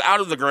mailbox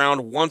out of the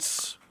ground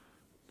once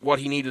what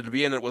he needed to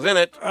be in it was in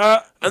it,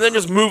 and then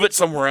just move it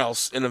somewhere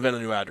else and invent a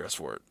new address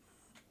for it.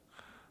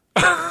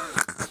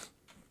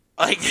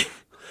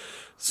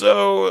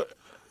 So,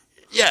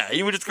 yeah,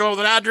 he would just come up with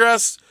an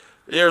address.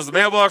 There's the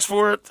mailbox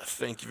for it.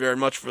 Thank you very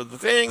much for the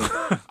thing.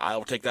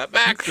 I'll take that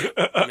back.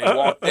 Let me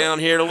walk down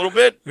here a little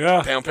bit.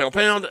 Yeah. Pound, pound,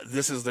 pound.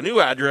 This is the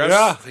new address.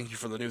 Yeah. Thank you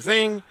for the new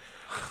thing.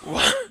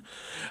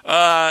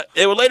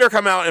 It would later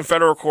come out in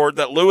federal court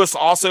that Lewis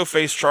also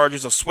faced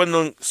charges of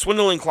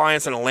swindling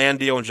clients in a land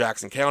deal in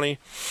Jackson County.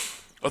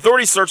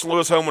 Authorities searched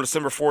Lewis' home on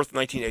December 4th,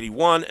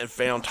 1981, and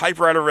found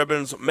typewriter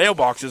ribbons,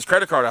 mailboxes,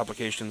 credit card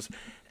applications,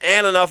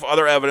 and enough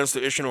other evidence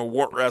to issue a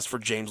warrant arrest for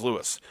James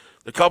Lewis.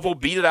 The couple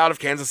beat it out of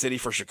Kansas City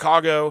for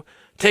Chicago,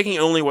 taking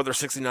only what their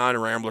 69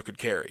 Rambler could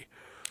carry.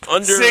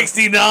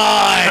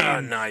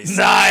 69! Nice.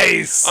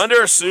 Nice!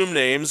 Under assumed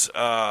names,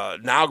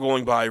 now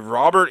going by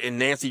Robert and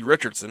Nancy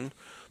Richardson,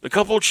 the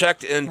couple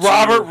checked into...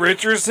 Robert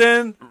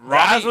Richardson?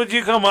 That's what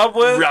you come up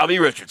with? Robbie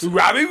Richardson.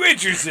 Robbie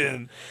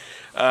Richardson.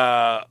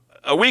 A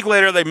week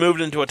later, they moved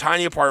into a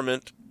tiny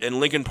apartment in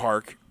Lincoln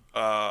Park.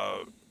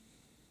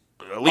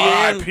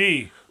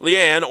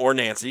 Leanne, or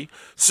Nancy,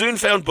 soon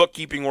found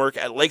bookkeeping work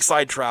at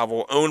Lakeside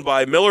Travel, owned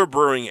by Miller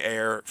Brewing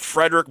heir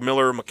Frederick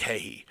Miller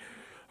McCahey.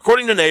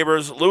 According to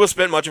neighbors, Lewis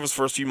spent much of his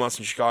first few months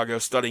in Chicago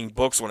studying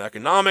books on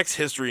economics,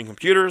 history, and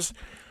computers.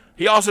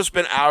 He also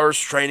spent hours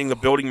training the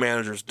building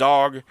manager's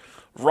dog,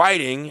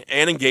 writing,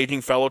 and engaging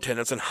fellow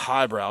tenants in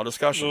highbrow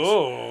discussions.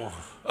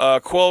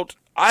 Quote,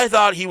 I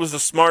thought he was the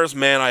smartest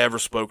man I ever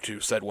spoke to,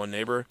 said one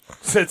neighbor.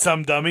 Said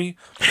some dummy.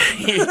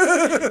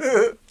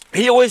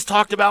 He always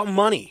talked about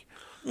money.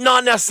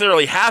 Not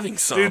necessarily having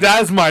some. Dude,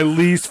 that's my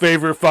least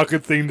favorite fucking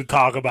thing to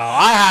talk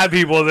about. I have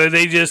people that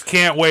they just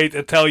can't wait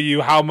to tell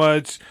you how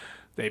much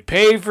they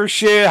pay for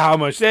shit, how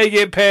much they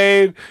get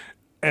paid,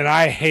 and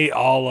I hate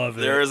all of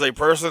it. There is a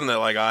person that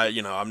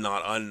I'm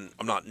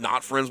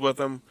not friends with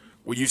him.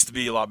 We used to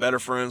be a lot better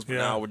friends, but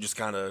now we're just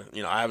kind of,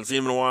 I haven't seen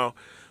him in a while.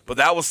 But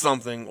that was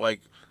something, like,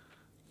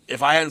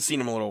 if I hadn't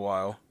seen him in a little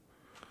while,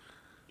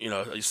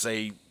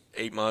 say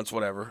 8 months,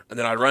 whatever, and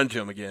then I'd run into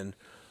him again,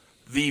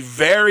 the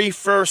very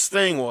first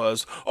thing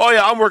was, oh,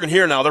 yeah, I'm working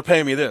here now. They're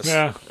paying me this.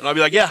 Yeah. And I'd be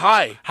like, yeah,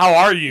 hi. How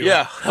are you?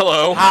 Yeah,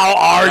 hello. How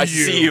are nice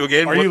you? to see you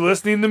again. Are you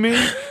listening to me?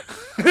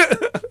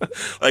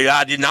 Like,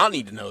 I did not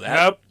need to know that.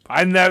 Yep.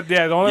 Don't ever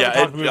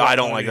talk to me about I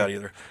don't money. like that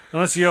either.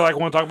 Unless you want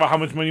to talk about how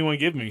much money you want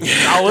to give me.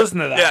 I'll listen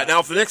to that. Yeah,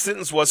 now if the next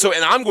sentence was,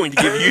 and I'm going to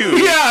give you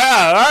all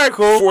right,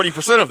 cool.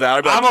 40% of that.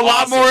 I'd be like, I'm a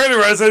lot more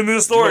interested in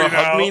this story now.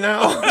 Hug me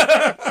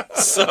now?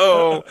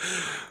 So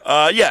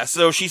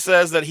she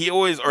says that he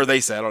always, or they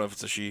say, I don't know if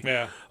it's a she.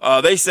 Yeah.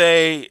 They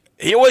say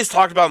he always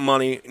talked about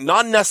money,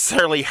 not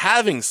necessarily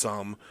having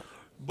some,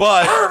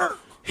 but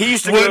he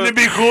used to Wouldn't it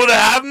be cool to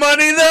have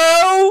money,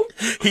 though?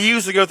 He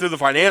used to go through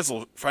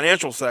the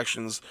financial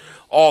sections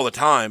all the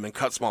time and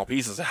cut small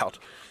pieces out.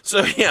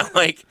 So, yeah,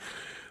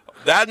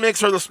 that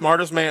makes her the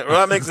smartest man, or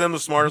that makes them the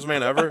smartest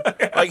man ever.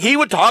 He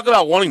would talk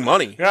about wanting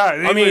money.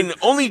 Yeah.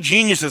 Only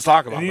geniuses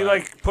talk about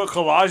that. He, put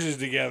collages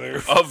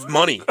together. Of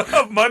money.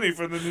 Of money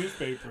from the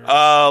newspaper.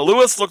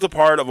 Lewis looked the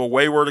part of a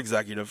wayward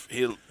executive.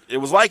 It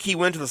was like he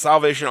went to the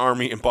Salvation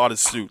Army and bought his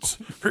suits,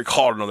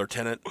 recalled another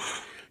tenant.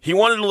 He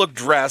wanted to look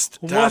dressed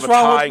to have a tie. What's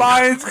wrong with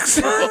buying clothes?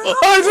 You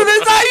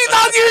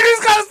thought you were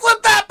just going to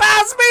slip that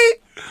past me?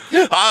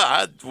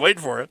 I'd wait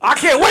for it. I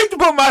can't wait to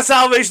put my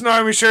Salvation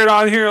Army shirt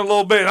on here in a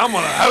little bit. I'm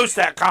going to host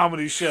that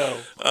comedy show.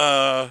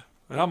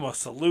 And I'm going to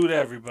salute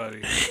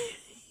everybody.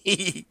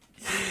 He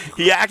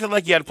acted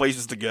like he had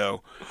places to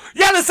go.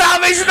 Yeah, the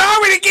Salvation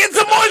Army to get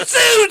some more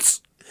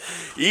suits!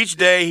 Each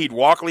day, he'd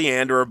walk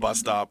Leanne to her bus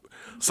stop.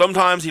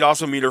 Sometimes he'd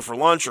also meet her for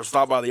lunch or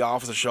stop by the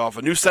office to show off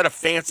a new set of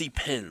fancy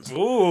pens.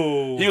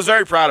 Ooh. He was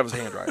very proud of his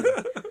handwriting.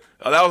 That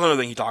was another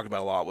thing he talked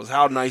about a lot, was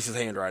how nice his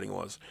handwriting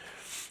was.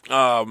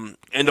 And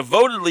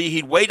devotedly,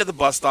 he'd wait at the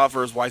bus stop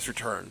for his wife's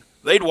return.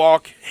 They'd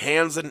walk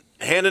hand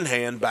in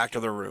hand back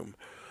to their room.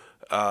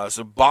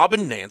 So Bob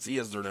and Nancy,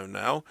 as they're known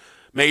now,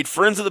 made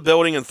friends at the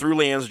building and through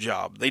Leanne's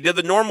job. They did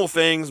the normal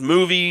things: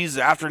 movies,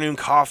 afternoon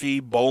coffee,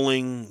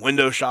 bowling,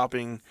 window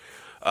shopping.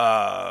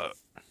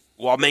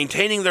 While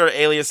maintaining their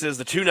aliases,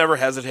 the two never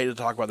hesitated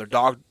to talk about their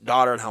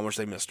daughter and how much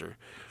they missed her.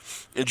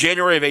 In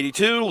January of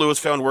 '82, Lewis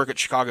found work at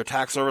Chicago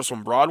Tax Service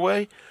on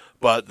Broadway,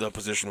 but the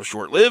position was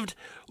short-lived.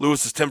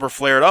 Lewis's temper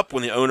flared up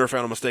when the owner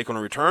found a mistake on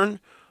a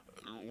return.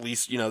 At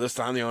least, this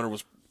time the owner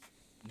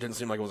didn't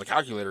seem like it was a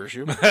calculator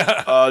issue.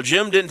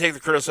 Jim didn't take the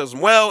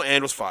criticism well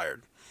and was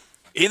fired.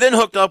 He then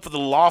hooked up with the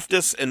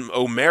Loftus and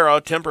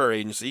O'Mara temporary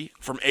agency.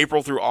 From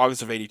April through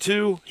August of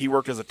 '82, he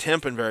worked as a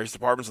temp in various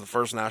departments of the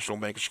First National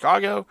Bank of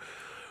Chicago,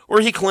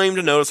 where he claimed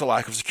to notice a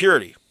lack of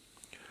security.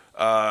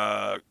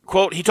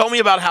 Quote, he told me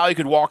about how he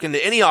could walk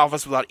into any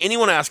office without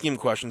anyone asking him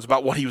questions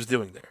about what he was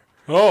doing there.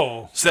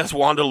 Oh. Says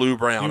Wanda Lou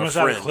Brown, he must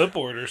a friend. have a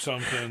clipboard or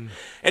something.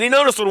 And he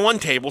noticed on one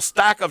table a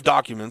stack of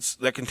documents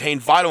that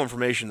contained vital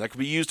information that could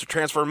be used to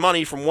transfer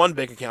money from one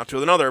bank account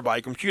to another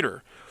by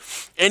computer.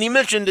 And he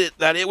mentioned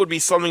that it would be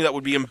something that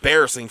would be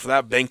embarrassing for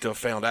that bank to have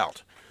found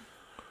out.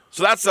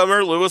 So that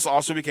summer, Lewis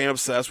also became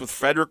obsessed with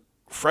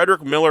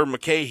Frederick Miller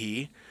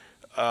McCahey.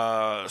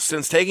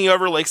 Since taking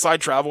over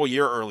Lakeside Travel a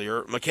year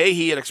earlier,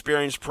 McCahey had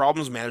experienced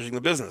problems managing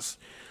the business.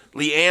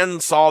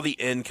 Leanne saw the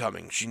end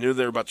coming. She knew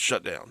they were about to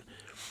shut down.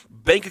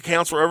 Bank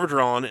accounts were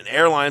overdrawn, and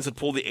airlines had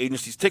pulled the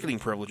agency's ticketing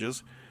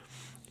privileges.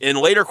 In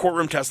later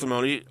courtroom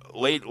testimony,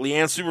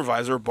 Leanne's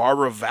supervisor,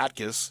 Barbara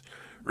Vatkus,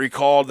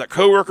 recalled that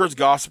coworkers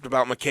gossiped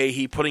about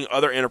McCahey putting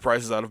other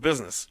enterprises out of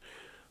business.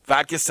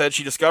 Vatkus said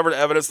she discovered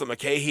evidence that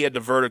McCahey had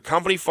diverted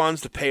company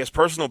funds to pay his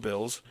personal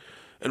bills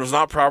and was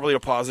not properly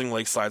depositing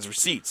Lakeside's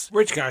receipts.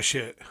 Rich guy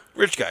shit.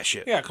 Rich guy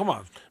shit. Yeah, come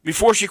on.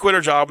 Before she quit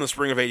her job in the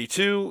spring of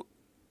 '82,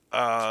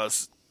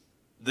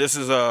 this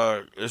is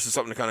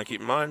something to kind of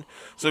keep in mind.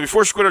 So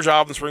before she quit her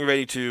job in the spring of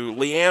 '82,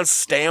 Leanne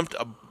stamped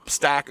a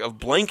stack of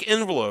blank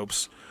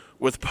envelopes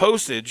with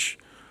postage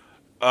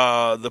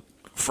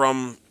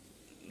from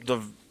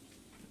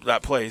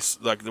that place,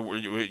 like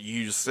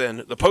you just send.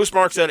 The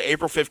postmark said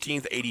April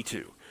 15th,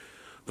 '82.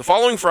 The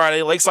following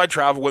Friday, Lakeside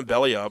Travel went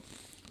belly up.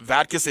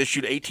 Vatkus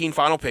issued 18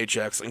 final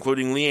paychecks,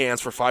 including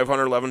Leanne's for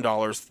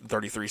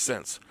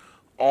 $511.33.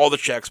 All the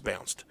checks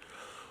bounced.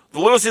 The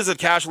Lewises had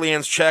cashed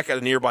Leanne's check at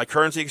a nearby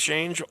currency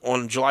exchange.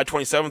 On July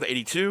 27th,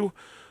 '82,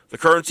 the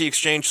currency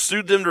exchange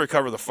sued them to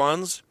recover the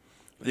funds.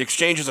 The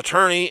exchange's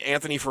attorney,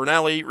 Anthony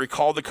Fernelli,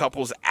 recalled the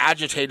couple's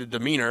agitated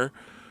demeanor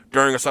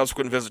during a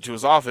subsequent visit to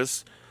his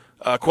office.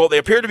 Quote, they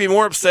appeared to be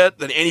more upset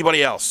than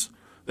anybody else.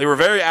 They were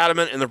very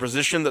adamant in their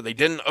position that they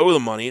didn't owe the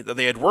money, that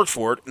they had worked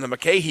for it, and that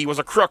McCahey was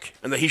a crook,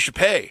 and that he should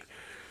pay.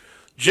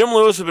 Jim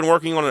Lewis had been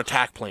working on an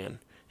attack plan.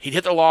 He'd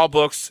hit the law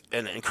books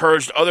and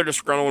encouraged other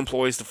disgruntled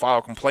employees to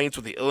file complaints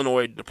with the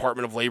Illinois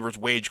Department of Labor's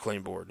Wage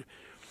Claim Board.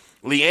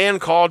 Leanne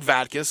called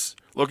Vatkus,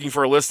 looking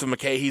for a list of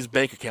McCahey's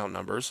bank account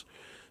numbers.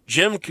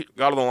 Jim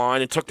got on the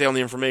line and took down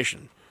the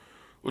information,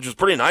 which was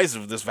pretty nice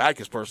of this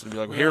Vatkus person to be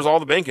like, well, here's all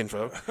the bank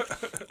info.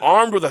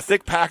 Armed with a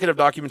thick packet of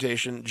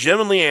documentation, Jim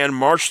and Leanne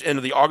marched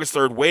into the August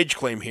 3rd wage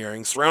claim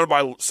hearing, surrounded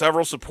by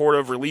several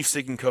supportive,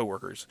 relief-seeking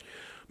coworkers.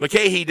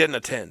 McCahey didn't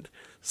attend,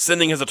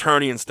 sending his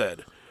attorney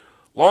instead.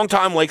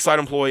 Longtime Lakeside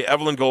employee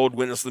Evelyn Gold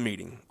witnessed the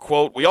meeting.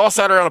 Quote, we all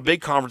sat around a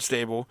big conference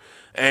table,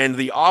 and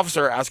the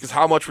officer asked us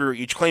how much we were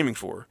each claiming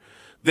for.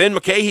 Then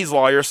McCahey's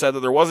lawyer said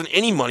that there wasn't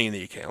any money in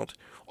the account.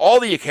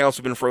 All the accounts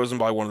had been frozen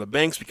by one of the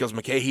banks because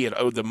McCahey had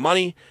owed them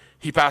money.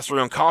 He passed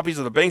around copies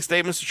of the bank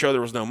statements to show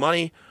there was no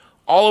money.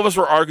 All of us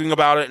were arguing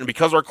about it, and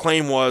because our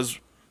claim was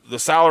the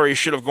salary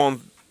should have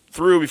gone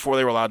through before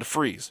they were allowed to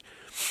freeze.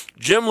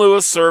 Jim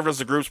Lewis served as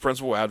the group's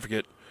principal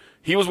advocate.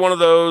 He was one of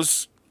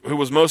those who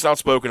was most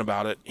outspoken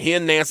about it. He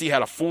and Nancy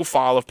had a full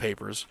file of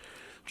papers.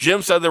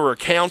 Jim said there were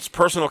accounts,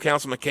 personal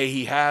accounts that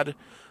McCahey had,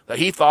 that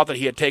he thought that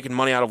he had taken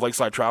money out of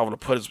Lakeside Travel to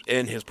put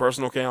in his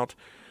personal account.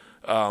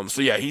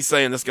 So yeah, he's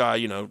saying this guy,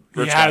 rich he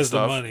guy has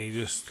stuff. the money.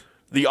 Just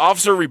The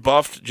officer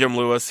rebuffed Jim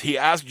Lewis. He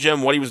asked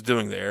Jim what he was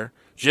doing there.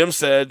 Jim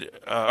said,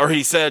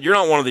 he said, you're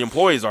not one of the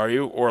employees, are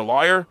you, or a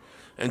liar?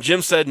 And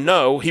Jim said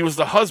no, he was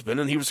the husband,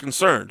 and he was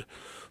concerned.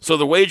 So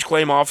the wage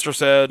claim officer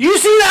said, you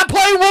see that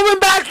plain woman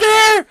back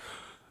there?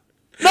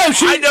 No,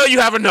 I know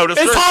you haven't noticed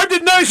It's her. hard to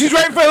know she's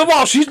right in front of the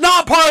wall. She's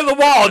not part of the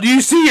wall. Do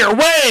you see her?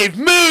 Wave,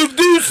 move,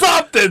 do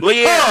something.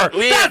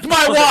 Leanne, that's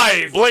my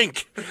wife.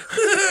 Blink.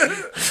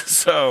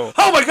 So.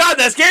 Oh my God,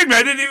 that scared me.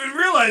 I didn't even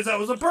realize that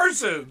was a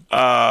person.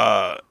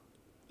 So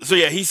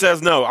yeah, he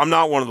says, no, I'm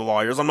not one of the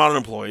lawyers. I'm not an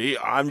employee.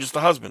 I'm just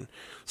a husband.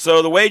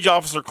 So the wage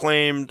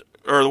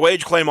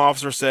claim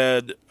officer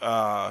said,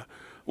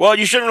 well,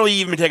 you shouldn't really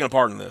even be taking a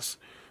part in this.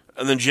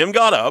 And then Jim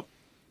got up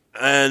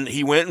and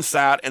he went and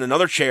sat in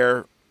another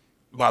chair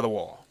by the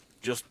wall,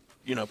 just,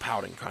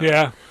 pouting kind of.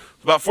 Yeah.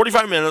 About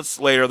 45 minutes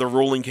later, the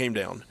ruling came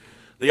down.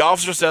 The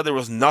officer said there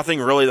was nothing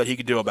really that he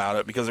could do about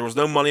it because there was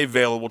no money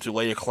available to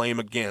lay a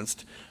claim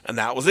against, and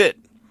that was it.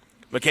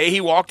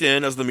 McCahey walked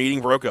in as the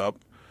meeting broke up.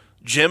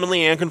 Jim and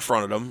Leanne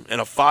confronted him,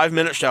 and a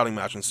 5-minute shouting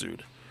match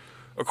ensued.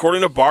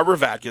 According to Barbara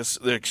Vatkus,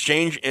 the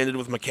exchange ended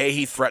with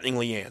McCahey threatening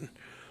Leanne.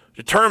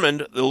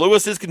 Determined, the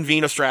Lewises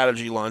convened a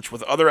strategy lunch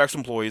with other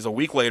ex-employees a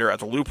week later at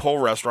the Loophole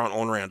Restaurant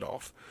on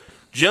Randolph.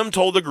 Jim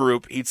told the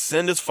group he'd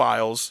send his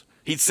files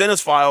on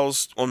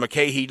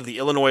McCahey to the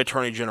Illinois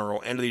Attorney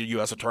General and to the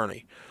U.S.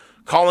 Attorney,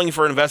 calling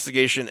for an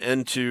investigation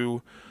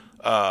into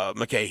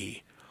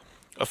McCahey.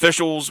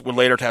 Officials would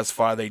later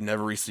testify they'd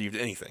never received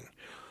anything.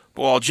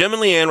 But while Jim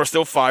and Leanne were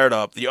still fired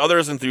up, the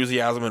others'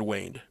 enthusiasm had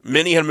waned.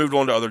 Many had moved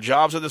on to other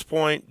jobs at this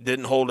point,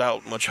 didn't hold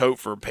out much hope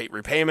for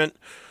repayment,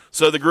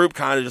 so the group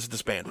kind of just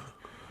disbanded.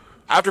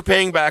 After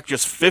paying back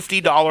just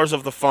 $50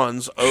 of the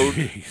funds owed,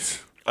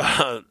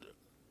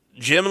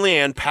 Jim and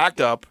Leanne packed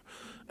up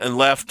and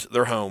left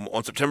their home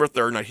on September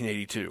 3rd,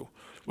 1982,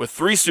 with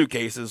 3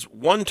 suitcases,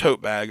 1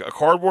 tote bag, a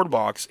cardboard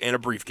box, and a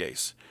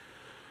briefcase.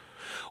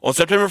 On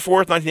September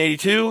 4th,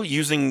 1982,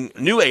 using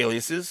new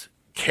aliases,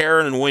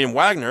 Karen and William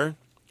Wagner,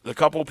 the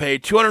couple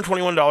paid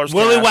 $221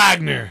 Willie cash.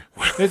 Wagner.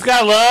 This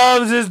guy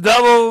loves his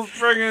double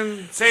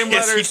friggin' same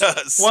Yes, letters. he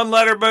does. One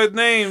letter, both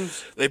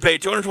names. They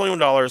paid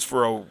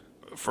 $221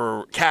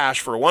 for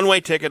cash for a one-way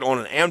ticket on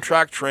an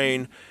Amtrak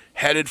train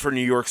headed for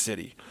New York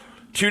City.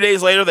 2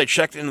 days later, they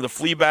checked into the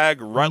Fleabag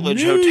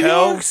Rutledge Hotel.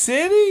 New York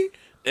City?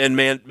 In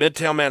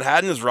Midtown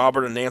Manhattan is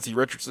Robert and Nancy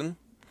Richardson.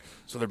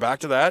 So they're back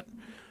to that.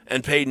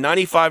 And paid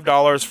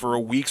 $95 for a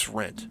week's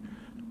rent.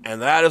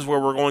 And that is where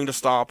we're going to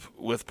stop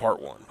with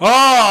part 1.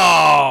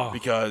 Oh!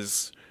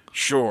 Because,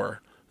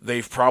 sure,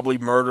 they've probably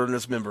murdered and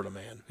dismembered a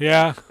man.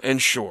 Yeah.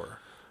 And sure.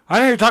 I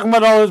know you're talking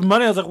about all this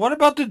money. I was like, what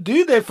about the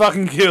dude they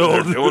fucking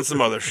killed? They're doing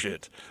some other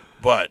shit.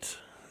 But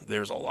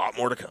there's a lot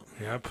more to come.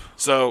 Yep.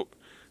 So,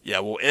 yeah,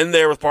 we'll end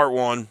there with part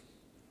 1.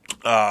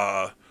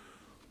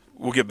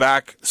 We'll get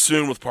back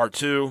soon with part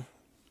 2.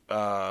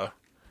 And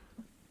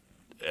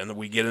then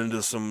we get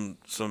into some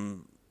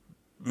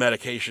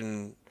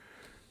medication,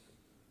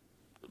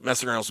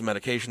 messing around with some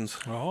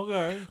medications.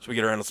 Okay. So we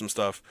get around to some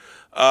stuff.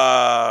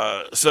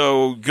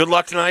 So good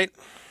luck tonight.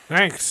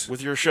 Thanks.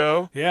 With your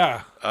show.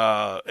 Yeah.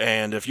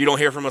 And if you don't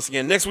hear from us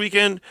again next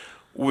weekend,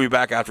 we'll be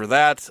back after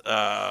that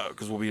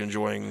because we'll be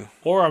enjoying.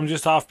 Or I'm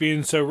just off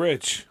being so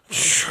rich.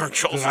 Sure,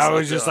 Charles. I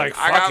was just like,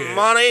 I got fuck it.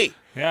 money.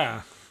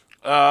 Yeah.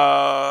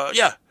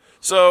 Yeah.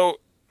 So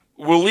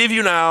we'll leave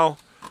you now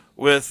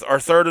with our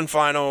third and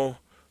final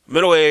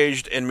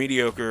middle-aged and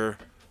mediocre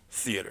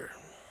theater.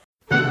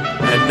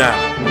 And now,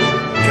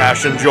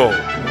 Cash and Joel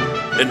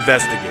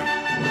investigate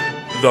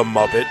the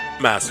Muppet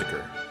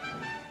Massacre.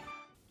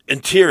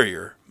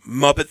 Interior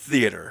Muppet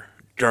Theater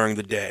during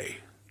the day.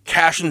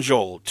 Cash and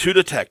Joel, 2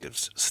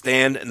 detectives,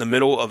 stand in the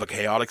middle of a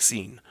chaotic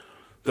scene.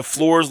 The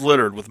floor is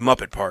littered with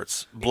Muppet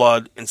parts,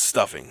 blood, and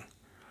stuffing.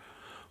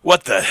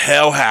 What the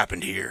hell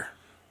happened here?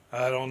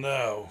 I don't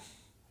know,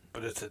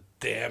 but it's a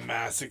damn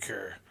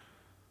massacre.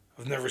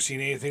 I've never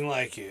seen anything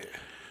like it.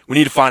 We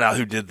need to find out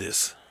who did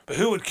this. But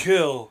who would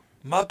kill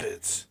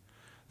Muppets?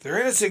 They're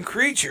innocent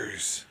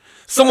creatures.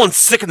 Someone's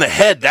sick in the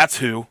head, that's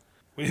who.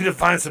 We need to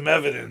find some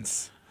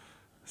evidence.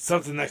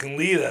 Something that can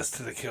lead us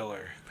to the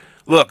killer.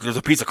 Look, there's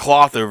a piece of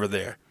cloth over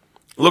there.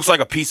 It looks like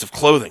a piece of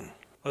clothing.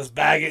 Let's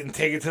bag it and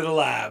take it to the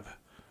lab.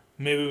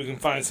 Maybe we can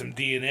find some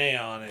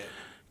DNA on it.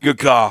 Good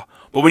call.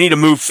 But we need to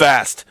move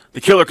fast.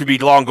 The killer could be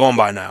long gone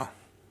by now.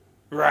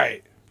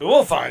 Right. But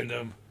we'll find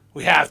him.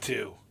 We have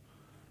to.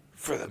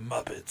 For the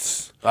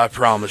Muppets. I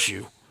promise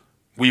you.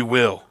 We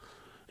will.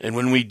 And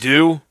when we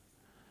do,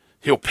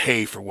 he'll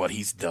pay for what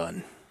he's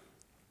done.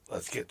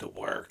 Let's get to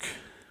work.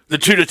 The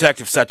 2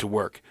 detectives set to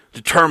work,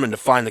 determined to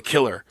find the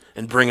killer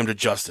and bring him to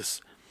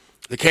justice.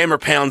 The camera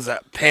pans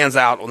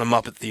out on the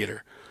Muppet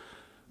Theater,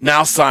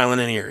 now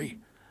silent and eerie,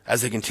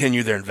 as they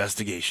continue their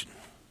investigation.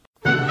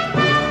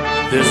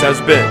 This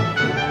has been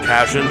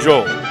Cash and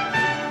Joel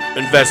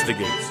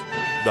Investigates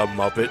the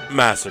Muppet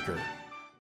Massacre.